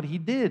 but that's what he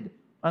did,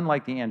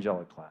 unlike the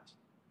angelic class.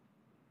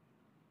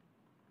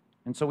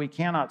 And so we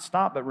cannot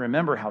stop but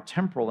remember how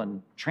temporal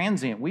and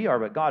transient we are,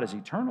 but God is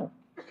eternal.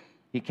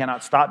 He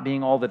cannot stop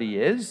being all that he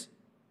is.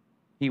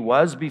 He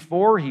was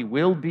before, he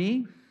will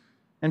be.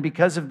 And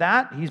because of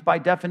that, he's by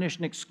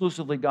definition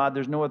exclusively God.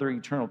 There's no other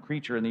eternal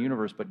creature in the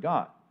universe but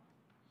God.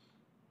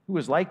 Who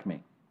is like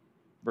me?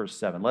 Verse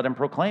 7, let him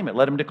proclaim it,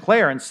 let him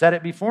declare and set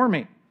it before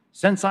me.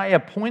 Since I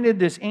appointed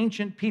this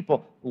ancient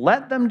people,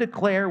 let them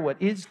declare what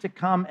is to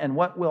come and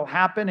what will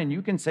happen. And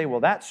you can say, well,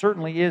 that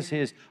certainly is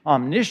his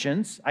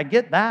omniscience. I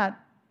get that.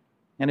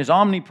 And his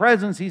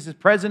omnipresence, he's as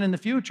present in the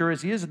future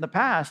as he is in the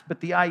past. But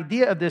the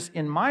idea of this,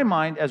 in my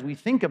mind, as we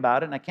think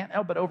about it, and I can't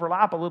help but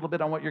overlap a little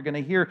bit on what you're going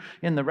to hear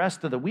in the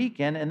rest of the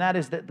weekend, and that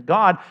is that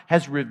God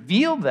has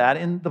revealed that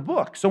in the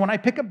book. So when I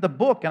pick up the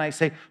book and I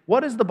say,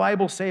 what does the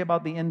Bible say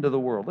about the end of the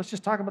world? Let's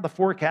just talk about the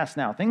forecast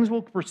now. Things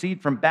will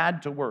proceed from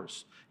bad to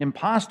worse.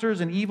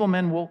 Imposters and evil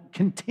men will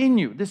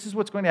continue. This is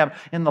what's going to happen.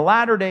 In the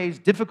latter days,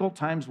 difficult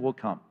times will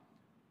come.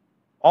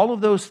 All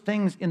of those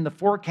things in the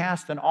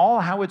forecast and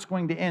all how it's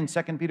going to end,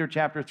 2 Peter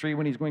chapter 3,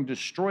 when he's going to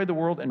destroy the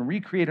world and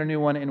recreate a new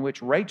one in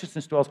which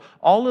righteousness dwells,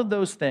 all of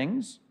those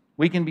things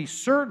we can be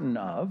certain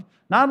of,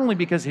 not only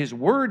because his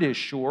word is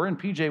sure, and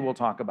PJ will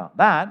talk about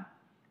that,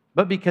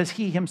 but because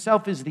he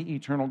himself is the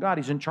eternal God.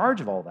 He's in charge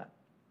of all that.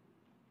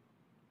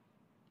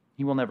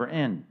 He will never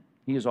end.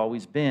 He has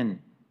always been.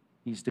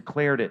 He's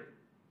declared it.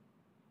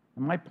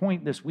 And my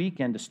point this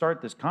weekend to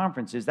start this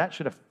conference is that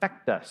should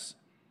affect us.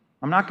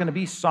 I'm not going to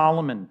be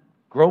Solomon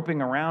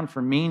groping around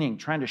for meaning,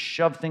 trying to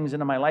shove things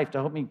into my life to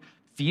help me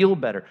feel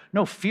better.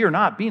 No, fear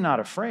not, be not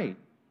afraid.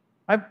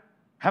 Have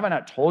I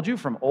not told you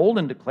from old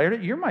and declared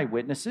it? You're my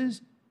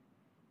witnesses.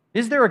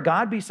 Is there a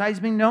God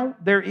besides me? No,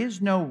 there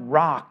is no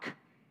rock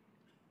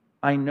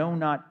I know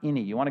not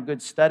any. You want a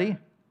good study?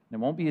 It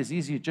won't be as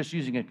easy as just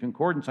using a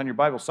concordance on your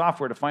Bible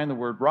software to find the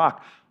word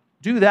rock.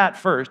 Do that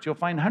first. You'll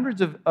find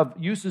hundreds of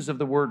uses of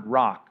the word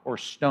rock or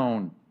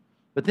stone.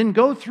 But then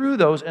go through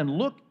those and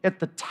look at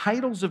the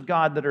titles of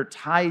God that are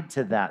tied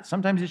to that.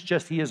 Sometimes it's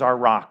just He is our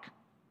rock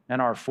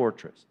and our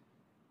fortress.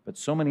 But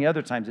so many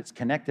other times it's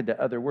connected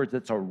to other words.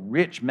 It's a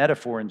rich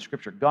metaphor in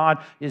Scripture.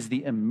 God is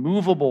the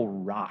immovable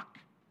rock.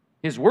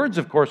 His words,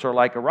 of course, are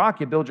like a rock.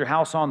 You build your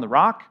house on the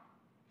rock.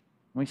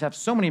 We have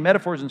so many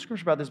metaphors in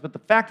Scripture about this, but the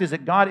fact is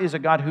that God is a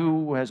God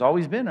who has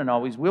always been and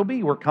always will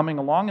be. We're coming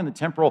along in the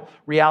temporal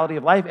reality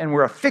of life, and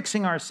we're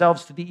affixing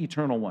ourselves to the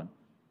eternal one.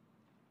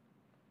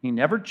 He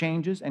never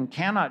changes and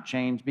cannot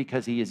change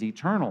because He is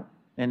eternal.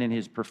 And in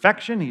His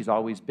perfection, He's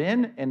always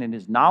been, and in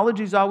His knowledge,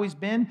 He's always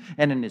been,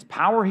 and in His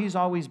power, He's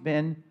always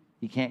been.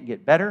 He can't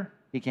get better,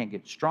 He can't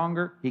get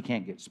stronger, He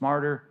can't get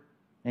smarter,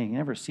 and He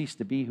never ceased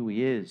to be who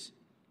He is.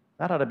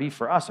 That ought to be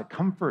for us a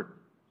comfort.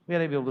 We ought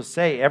to be able to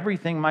say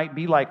everything might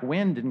be like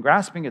wind and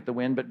grasping at the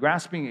wind, but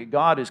grasping at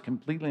God is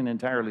completely and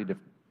entirely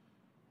different.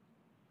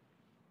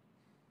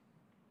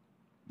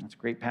 That's a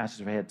great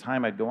passage. If I had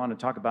time, I'd go on to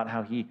talk about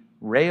how He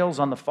rails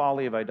on the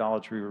folly of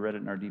idolatry. We read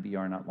it in our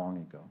DBR not long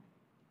ago.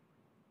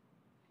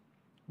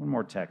 One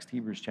more text,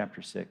 Hebrews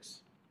chapter 6.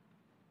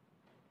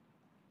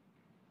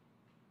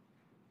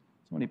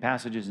 So many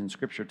passages in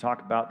Scripture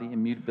talk about the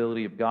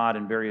immutability of God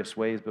in various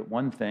ways, but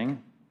one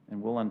thing,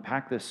 and we'll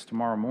unpack this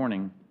tomorrow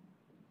morning,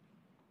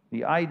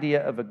 the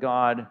idea of a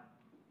God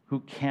who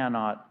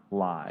cannot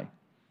lie.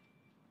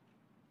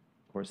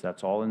 Of course,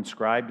 that's all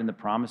inscribed in the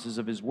promises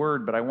of His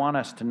Word, but I want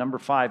us to, number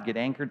 5, get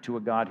anchored to a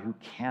God who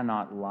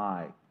cannot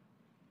lie.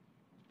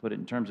 Put it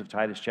in terms of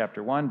Titus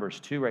chapter 1, verse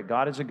 2, right?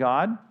 God is a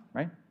God,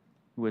 right,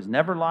 who has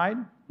never lied.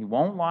 He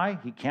won't lie.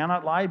 He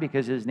cannot lie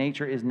because His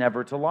nature is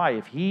never to lie.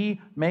 If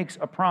He makes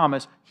a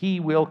promise, He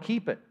will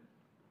keep it.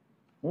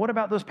 What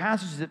about those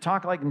passages that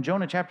talk like in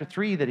Jonah chapter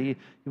 3 that he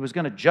was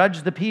going to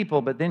judge the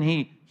people, but then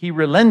he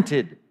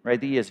relented,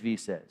 right? The ESV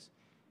says.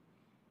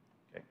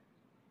 Okay.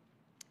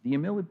 The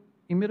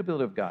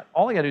immutability of God.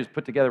 All I got to do is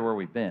put together where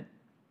we've been.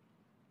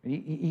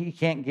 He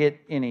can't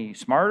get any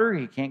smarter.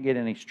 He can't get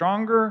any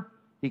stronger.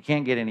 He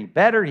can't get any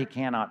better. He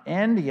cannot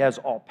end. He has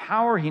all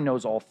power. He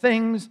knows all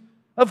things.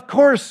 Of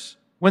course,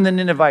 when the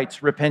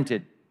Ninevites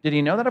repented, did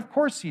He know that? Of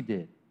course He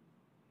did.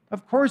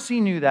 Of course He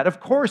knew that.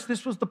 Of course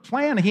this was the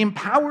plan. He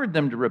empowered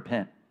them to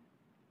repent.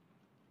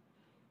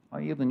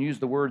 I'll even use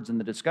the words in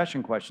the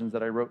discussion questions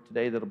that I wrote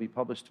today that'll be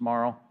published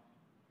tomorrow.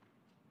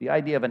 The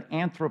idea of an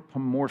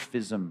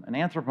anthropomorphism. An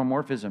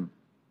anthropomorphism.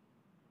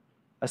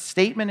 A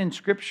statement in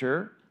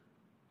Scripture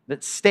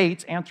that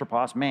states,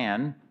 anthropos,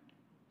 man,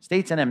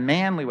 states in a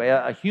manly way,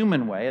 a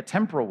human way, a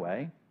temporal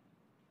way,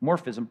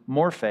 morphism,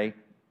 morphe,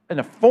 in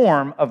a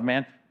form of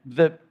man,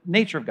 the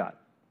nature of God.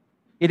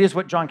 It is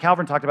what John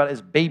Calvin talked about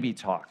as baby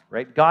talk,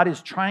 right? God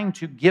is trying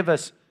to give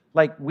us,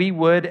 like we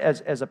would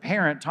as a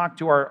parent, talk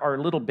to our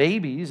little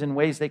babies in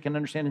ways they can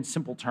understand in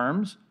simple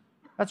terms.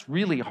 That's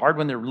really hard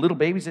when they're little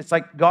babies. It's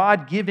like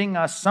God giving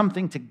us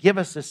something to give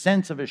us a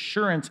sense of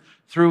assurance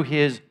through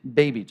His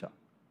baby talk.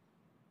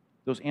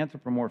 Those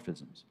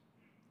anthropomorphisms.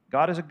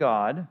 God is a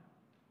God.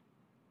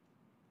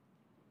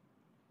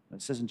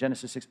 It says in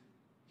Genesis 6,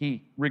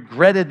 He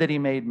regretted that He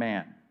made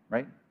man,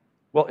 right?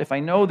 Well, if I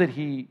know that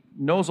He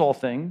knows all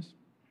things,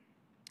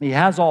 He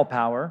has all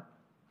power,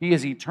 He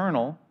is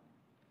eternal,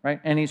 right?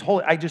 And He's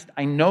holy.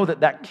 I know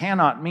that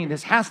cannot mean,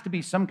 this has to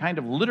be some kind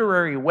of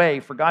literary way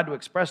for God to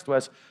express to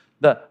us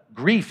the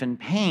grief and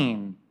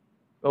pain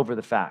over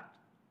the fact.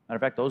 Matter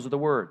of fact, those are the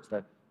words,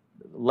 the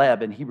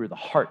leb in Hebrew, the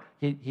heart.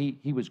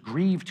 He was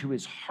grieved to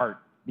His heart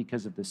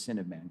because of the sin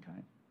of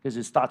mankind, because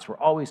His thoughts were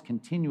always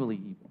continually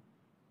evil.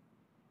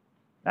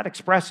 That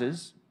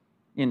expresses,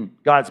 in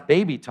God's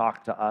baby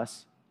talk to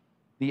us,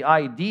 the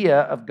idea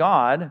of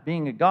God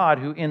being a God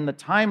who in the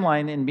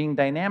timeline and being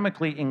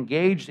dynamically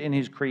engaged in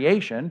His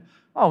creation,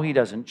 He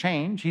doesn't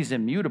change, He's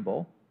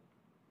immutable.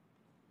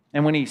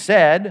 And when He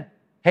said,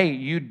 hey,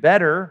 you'd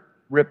better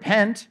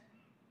repent,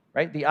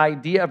 right? The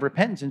idea of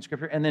repentance in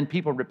Scripture, and then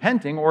people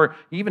repenting, or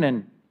even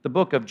in the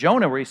book of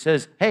Jonah where He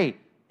says, hey,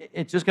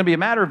 it's just going to be a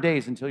matter of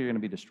days until you're going to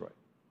be destroyed.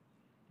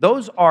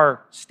 Those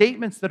are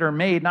statements that are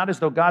made not as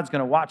though God's going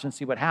to watch and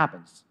see what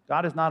happens.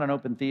 God is not an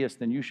open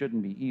theist, and you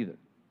shouldn't be either.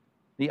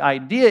 The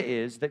idea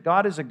is that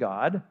God is a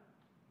God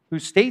who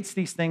states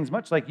these things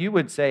much like you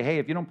would say, hey,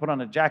 if you don't put on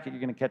a jacket,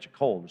 you're going to catch a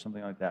cold or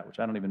something like that, which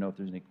I don't even know if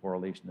there's any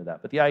correlation to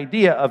that. But the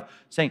idea of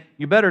saying,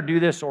 you better do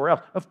this or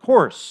else. Of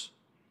course,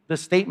 the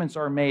statements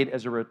are made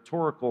as a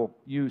rhetorical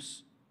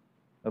use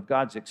of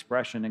God's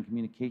expression and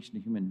communication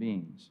to human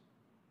beings.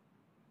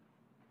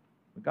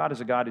 But God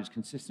is a God who's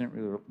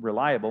consistently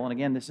reliable. And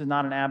again, this is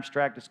not an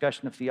abstract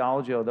discussion of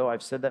theology, although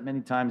I've said that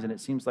many times and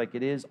it seems like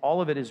it is. All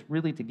of it is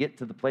really to get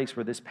to the place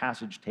where this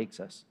passage takes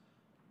us,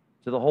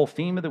 to the whole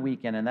theme of the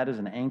weekend, and that is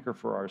an anchor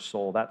for our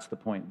soul. That's the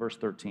point. Verse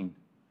 13.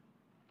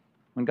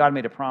 When God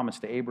made a promise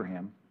to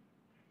Abraham,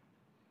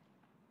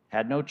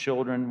 had no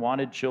children,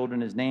 wanted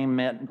children, his name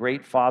meant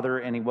great father,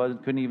 and he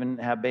couldn't even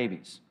have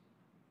babies.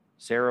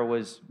 Sarah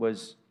was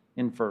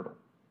infertile.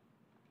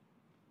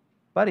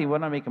 But he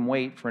wouldn't make him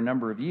wait for a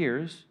number of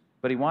years,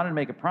 but he wanted to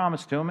make a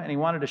promise to him, and he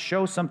wanted to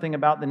show something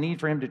about the need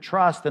for him to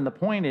trust. And the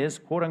point is,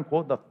 quote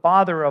unquote, the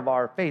father of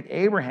our faith,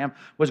 Abraham,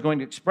 was going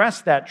to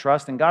express that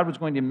trust, and God was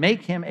going to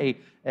make him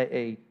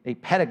a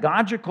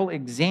pedagogical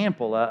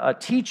example, a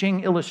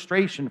teaching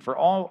illustration for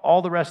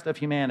all the rest of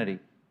humanity.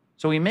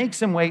 So he makes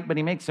him wait, but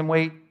he makes him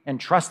wait and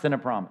trust in a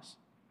promise.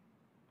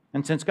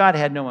 And since God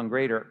had no one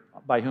greater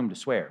by whom to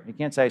swear, he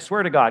can't say, I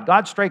swear to God,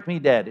 God strike me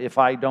dead if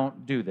I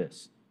don't do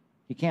this.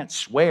 He can't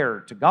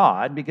swear to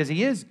God because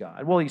he is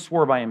God. Well, he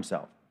swore by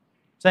himself,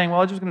 saying,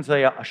 well, I'm just going to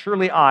say,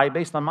 surely I,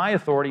 based on my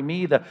authority,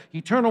 me, the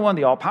eternal one,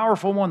 the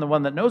all-powerful one, the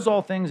one that knows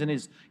all things and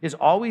is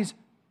always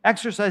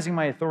exercising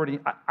my authority,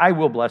 I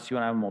will bless you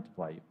and I will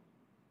multiply you.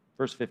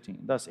 Verse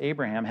 15, thus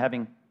Abraham,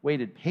 having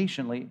waited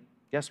patiently,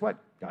 guess what?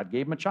 God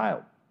gave him a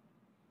child.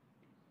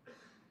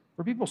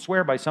 For people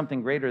swear by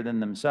something greater than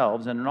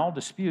themselves, and in all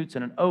disputes,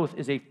 and an oath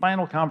is a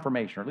final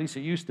confirmation, or at least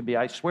it used to be,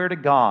 I swear to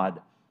God,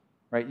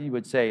 right? You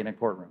would say in a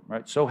courtroom,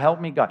 right? So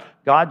help me God.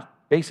 God,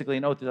 basically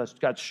an oath is,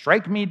 God,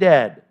 strike me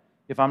dead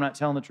if I'm not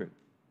telling the truth.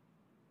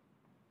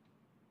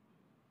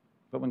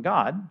 But when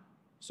God,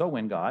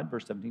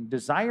 verse 17,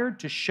 desired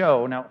to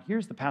show, now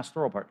here's the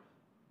pastoral part.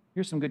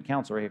 Here's some good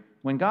counsel right here.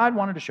 When God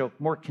wanted to show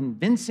more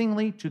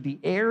convincingly to the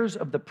heirs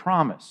of the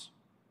promise,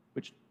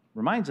 which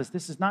reminds us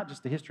this is not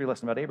just a history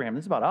lesson about Abraham,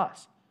 this is about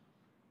us.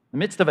 In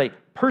the midst of a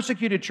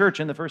persecuted church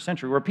in the first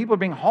century where people are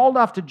being hauled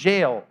off to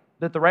jail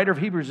that the writer of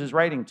Hebrews is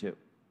writing to,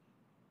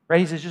 right?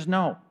 He says, just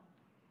no.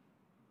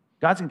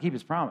 God's going to keep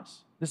his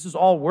promise. This is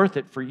all worth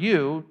it for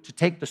you to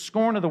take the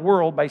scorn of the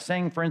world by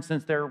saying, for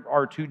instance, there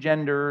are two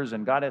genders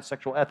and God has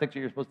sexual ethics that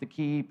you're supposed to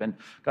keep and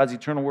God's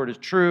eternal word is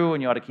true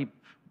and you ought to keep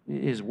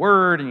his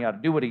word and you ought to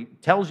do what he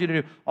tells you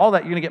to do. All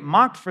that, you're going to get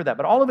mocked for that,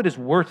 but all of it is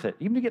worth it.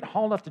 Even to get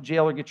hauled off to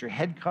jail or get your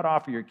head cut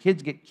off or your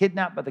kids get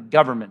kidnapped by the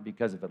government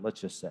because of it,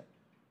 let's just say.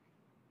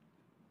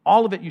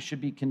 All of it, you should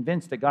be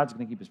convinced that God's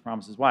going to keep his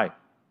promises. Why?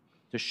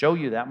 To show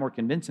you that more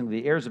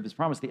convincingly, the heirs of his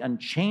promise, the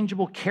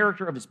unchangeable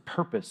character of his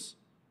purpose,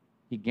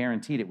 he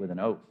guaranteed it with an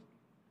oath.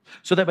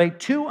 So that by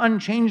two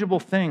unchangeable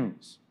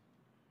things,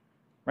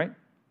 right? In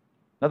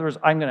other words,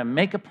 I'm going to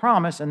make a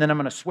promise and then I'm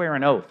going to swear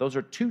an oath. Those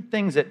are two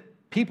things that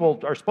people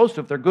are supposed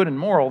to, if they're good and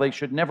moral, they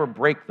should never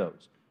break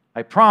those.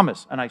 I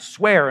promise and I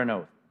swear an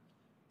oath.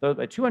 Those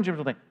by two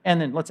unchangeable things.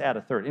 And then let's add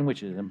a third, in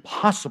which it is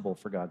impossible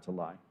for God to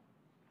lie.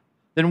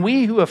 Then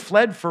we who have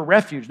fled for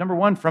refuge, number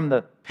one, from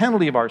the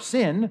penalty of our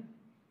sin,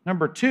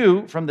 number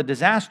two, from the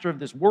disaster of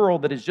this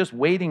world that is just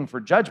waiting for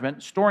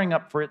judgment, storing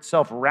up for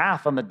itself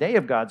wrath on the day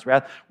of God's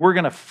wrath, we're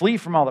going to flee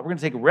from all that. We're going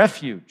to take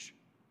refuge.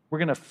 We're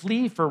going to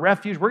flee for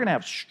refuge. We're going to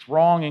have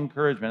strong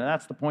encouragement. And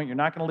that's the point. You're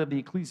not going to live the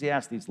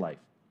Ecclesiastes life.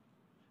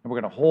 And we're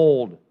going to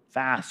hold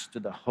fast to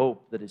the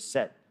hope that is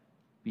set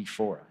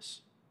before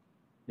us.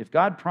 If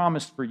God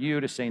promised for you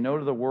to say no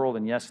to the world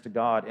and yes to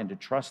God and to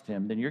trust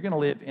him, then you're going to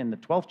live in the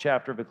 12th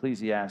chapter of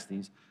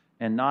Ecclesiastes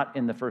and not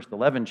in the first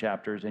 11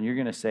 chapters, and you're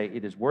going to say,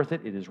 it is worth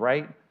it, it is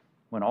right.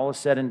 When all is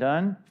said and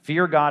done,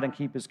 fear God and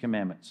keep his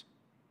commandments,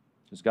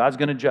 because God's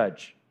going to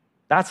judge.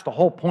 That's the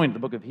whole point of the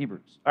book of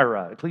Hebrews, or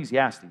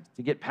Ecclesiastes,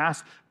 to get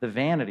past the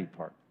vanity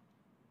part.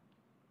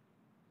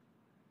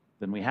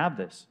 Then we have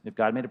this. If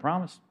God made a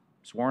promise,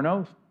 swore an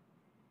oath,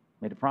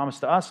 made a promise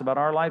to us about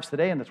our lives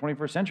today in the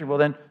 21st century, well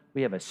then,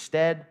 we have a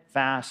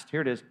steadfast,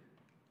 here it is,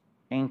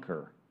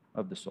 anchor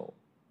of the soul.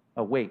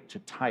 A weight to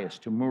tie us,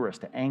 to moor us,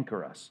 to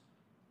anchor us.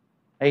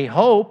 A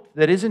hope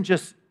that isn't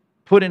just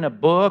put in a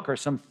book or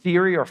some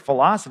theory or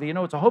philosophy. You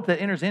know, it's a hope that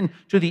enters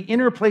into the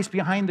inner place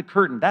behind the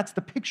curtain. That's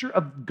the picture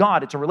of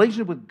God. It's a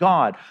relationship with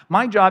God.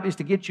 My job is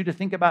to get you to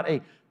think about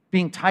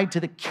being tied to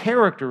the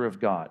character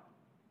of God.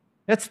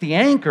 That's the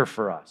anchor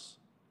for us.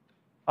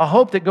 A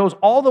hope that goes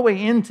all the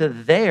way into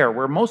there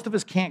where most of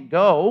us can't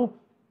go.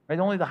 Right?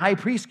 Only the high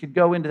priest could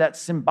go into that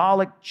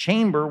symbolic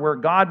chamber where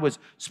God was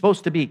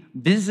supposed to be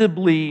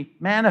visibly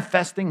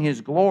manifesting his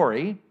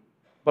glory.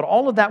 But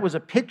all of that was a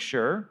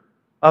picture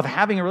of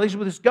having a relationship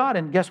with his God.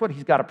 And guess what?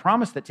 He's got a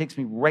promise that takes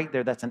me right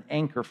there. That's an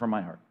anchor for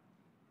my heart.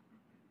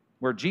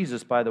 Where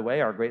Jesus, by the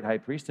way, our great high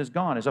priest, has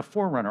gone as a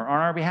forerunner on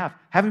our behalf.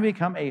 Having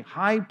become a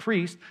high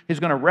priest,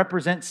 he's going to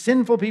represent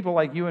sinful people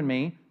like you and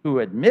me who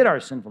admit our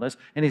sinfulness,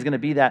 and he's going to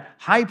be that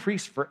high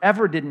priest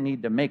forever. Didn't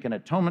need to make an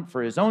atonement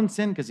for his own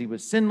sin because he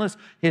was sinless.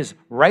 His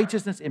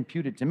righteousness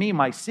imputed to me,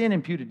 my sin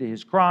imputed to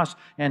his cross,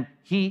 and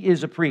he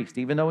is a priest.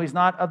 Even though he's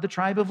not of the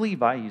tribe of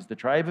Levi, he's the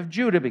tribe of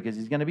Judah because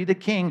he's going to be the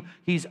king.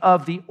 He's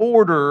of the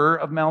order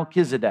of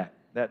Melchizedek,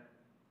 that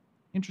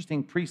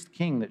interesting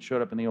priest-king that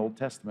showed up in the Old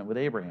Testament with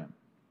Abraham,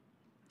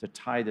 to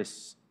tie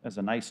this as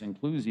a nice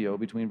inclusio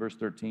between verse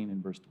 13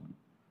 and verse 20.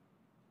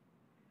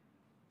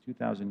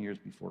 2,000 years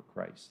before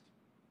Christ.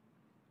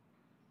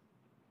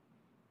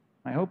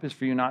 My hope is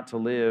for you not to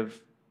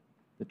live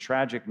the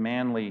tragic,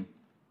 manly,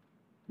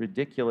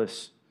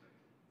 ridiculous,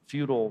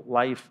 futile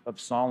life of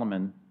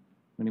Solomon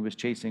when he was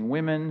chasing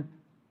women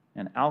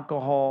and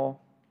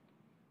alcohol,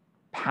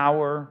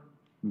 power,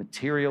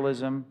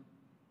 materialism,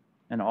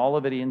 and all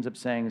of it he ends up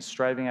saying is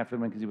striving after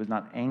women because he was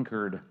not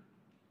anchored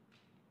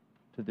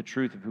to the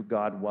truth of who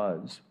God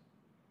was.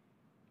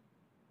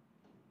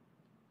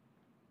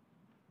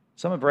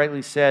 Some have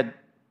rightly said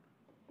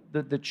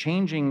that the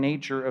changing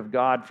nature of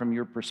God from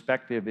your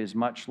perspective is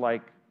much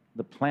like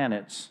the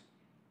planets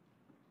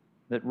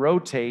that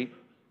rotate.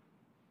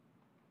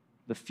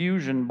 The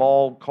fusion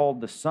ball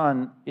called the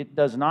sun, it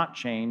does not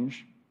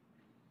change,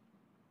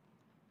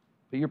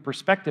 but your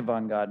perspective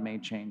on God may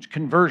change.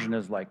 Conversion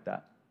is like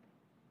that.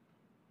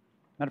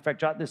 Matter of fact,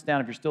 jot this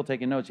down if you're still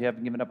taking notes. You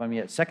haven't given up on me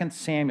yet. 2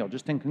 Samuel,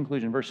 just in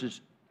conclusion, 2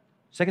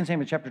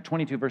 Samuel chapter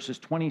 22, verses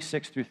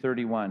 26 through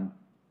 31.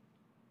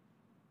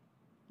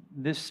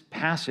 This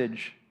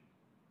passage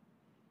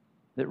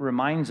that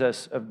reminds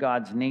us of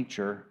God's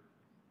nature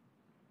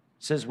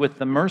says, with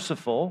the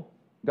merciful,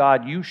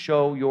 God, you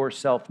show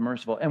yourself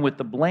merciful. And with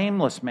the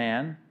blameless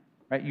man,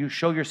 right, you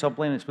show yourself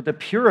blameless. With the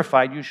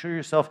purified, you show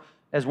yourself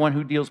as one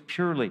who deals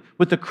purely.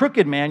 With the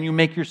crooked man, you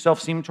make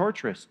yourself seem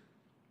torturous.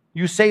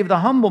 You save the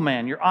humble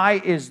man. Your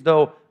eye is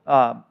though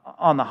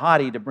on the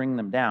haughty to bring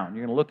them down.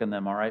 You're going to look on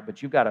them, all right,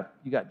 but you got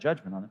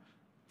judgment on them.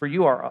 For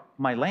you are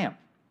my lamp,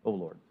 O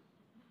Lord.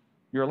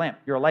 You're a lamp.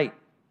 You're a light.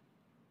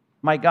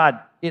 My God,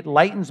 it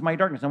lightens my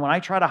darkness. And when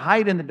I try to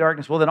hide in the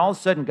darkness, well, then all of a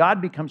sudden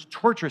God becomes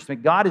torturous to me.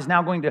 God is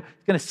now it's going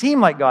to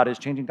seem like God is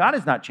changing. God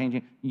is not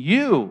changing.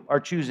 You are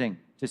choosing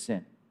to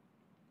sin.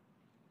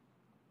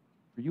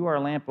 For you are a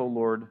lamp, O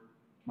Lord,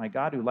 my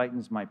God, who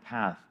lightens my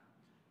path.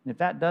 And if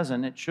that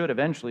doesn't, it should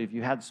eventually, if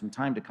you had some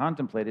time to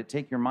contemplate it,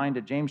 take your mind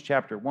to James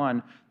chapter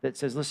 1 that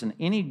says, listen,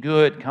 any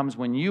good comes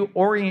when you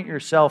orient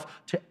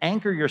yourself to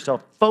anchor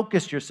yourself,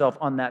 focus yourself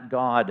on that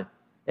God.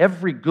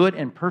 Every good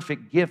and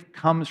perfect gift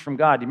comes from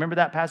God. Do you remember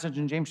that passage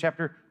in James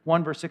chapter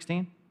 1, verse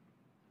 16?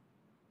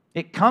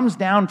 It comes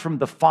down from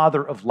the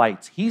Father of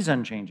lights. He's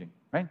unchanging,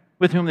 right?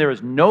 With whom there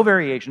is no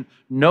variation,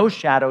 no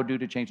shadow due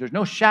to change. There's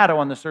no shadow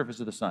on the surface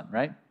of the sun,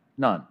 right?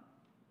 None.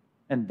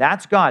 And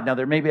that's God. Now,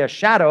 there may be a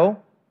shadow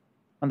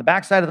on the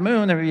backside of the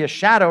moon. There may be a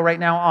shadow right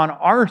now on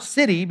our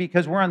city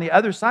because we're on the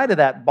other side of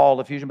that ball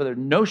of fusion, but there's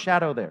no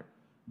shadow there.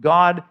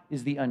 God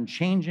is the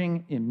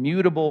unchanging,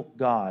 immutable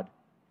God.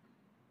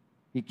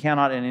 He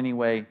cannot in any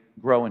way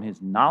grow in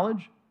his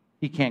knowledge.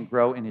 He can't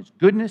grow in his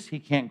goodness. He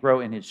can't grow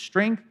in his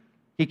strength.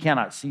 He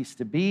cannot cease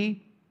to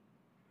be.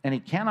 And he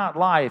cannot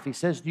lie. If he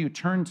says to you,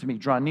 turn to me,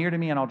 draw near to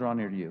me, and I'll draw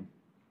near to you.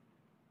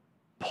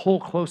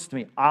 Pull close to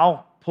me,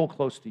 I'll pull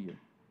close to you.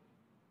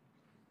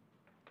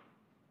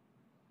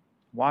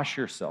 Wash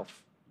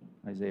yourself,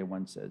 Isaiah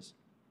 1 says.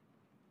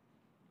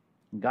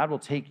 And God will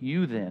take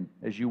you then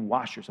as you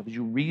wash yourself, as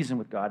you reason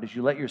with God, as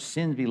you let your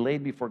sins be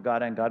laid before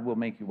God, and God will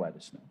make you white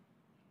as snow.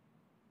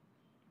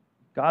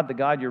 God, the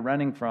God you're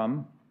running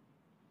from,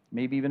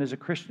 maybe even as a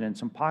Christian in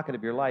some pocket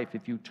of your life,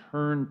 if you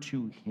turn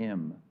to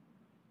him,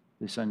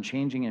 this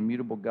unchanging,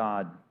 immutable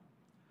God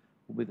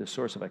will be the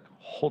source of a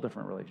whole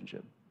different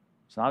relationship.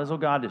 It's not as though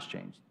God has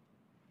changed,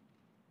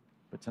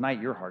 but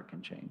tonight your heart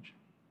can change.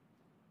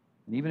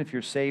 And even if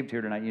you're saved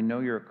here tonight, you know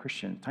you're a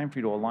Christian. It's time for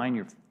you to align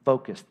your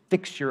focus,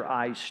 fix your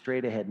eyes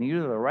straight ahead,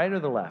 neither to the right or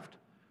the left.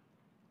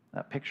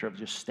 That picture of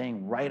just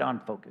staying right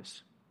on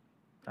focus.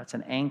 That's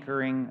an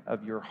anchoring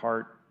of your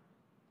heart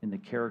in the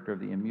character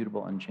of the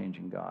immutable,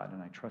 unchanging God.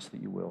 And I trust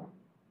that you will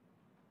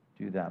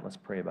do that. Let's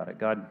pray about it.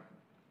 God,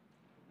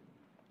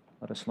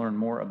 let us learn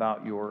more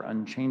about your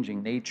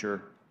unchanging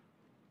nature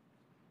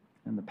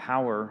and the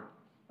power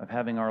of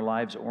having our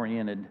lives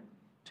oriented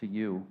to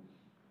you.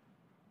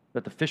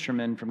 That the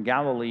fishermen from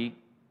Galilee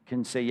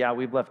can say, yeah,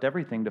 we've left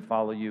everything to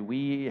follow you.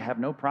 We have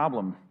no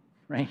problem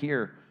right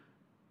here.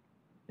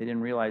 They didn't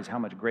realize how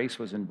much grace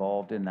was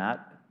involved in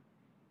that.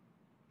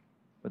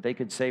 But they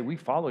could say, we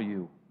follow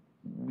you.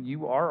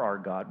 You are our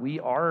God.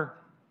 We are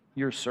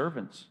your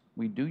servants.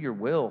 We do your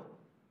will.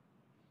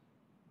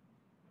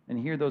 And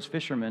here those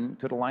fishermen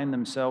could align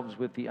themselves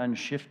with the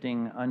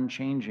unshifting,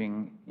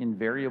 unchanging,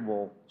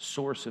 invariable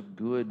source of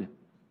good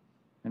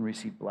and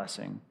receive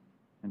blessing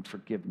and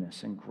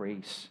forgiveness and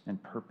grace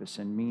and purpose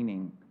and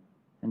meaning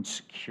and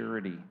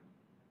security.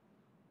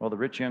 While the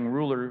rich young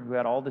ruler who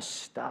had all this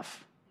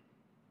stuff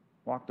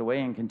walked away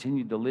and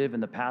continued to live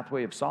in the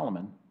pathway of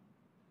Solomon.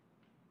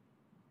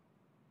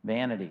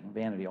 Vanity,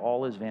 vanity,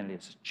 all is vanity.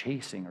 It's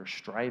chasing or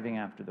striving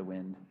after the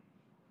wind.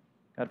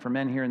 God, for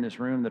men here in this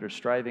room that are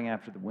striving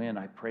after the wind,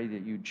 I pray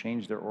that you'd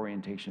change their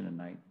orientation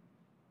tonight.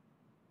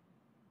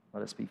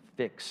 Let us be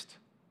fixed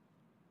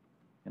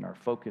in our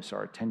focus,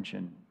 our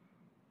attention,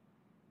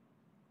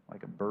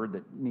 like a bird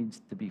that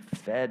needs to be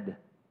fed,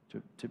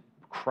 to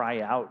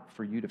cry out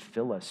for you to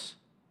fill us.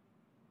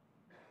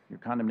 Your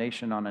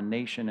condemnation on a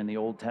nation in the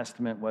Old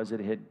Testament was it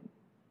had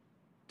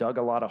dug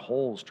a lot of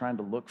holes trying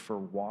to look for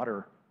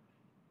water.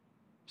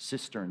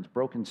 Cisterns,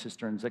 broken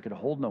cisterns that could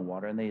hold no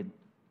water, and they had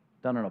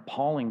done an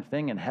appalling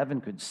thing, and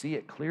heaven could see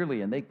it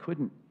clearly, and they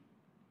couldn't.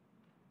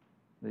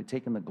 They'd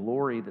taken the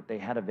glory that they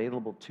had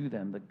available to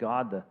them, the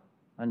God, the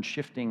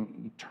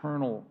unshifting,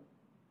 eternal,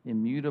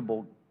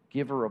 immutable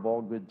giver of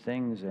all good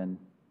things, and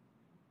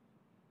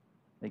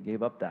they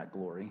gave up that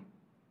glory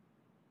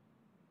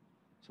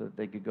so that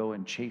they could go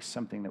and chase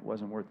something that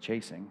wasn't worth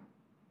chasing.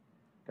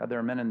 God, there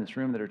are men in this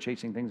room that are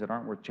chasing things that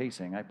aren't worth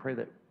chasing. I pray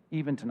that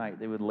even tonight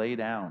they would lay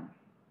down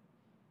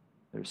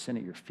their sin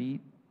at your feet,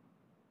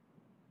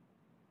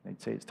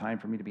 They'd say, it's time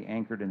for me to be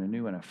anchored in a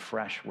new and a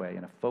fresh way,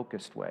 in a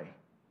focused way,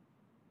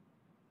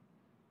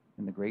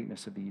 in the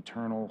greatness of the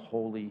eternal,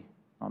 holy,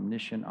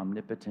 omniscient,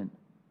 omnipotent,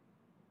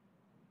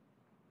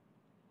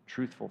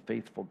 truthful,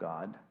 faithful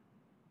God.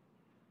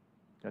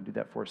 God, do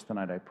that for us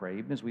tonight, I pray,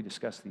 even as we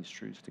discuss these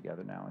truths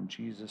together now. In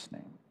Jesus'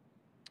 name,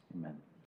 amen.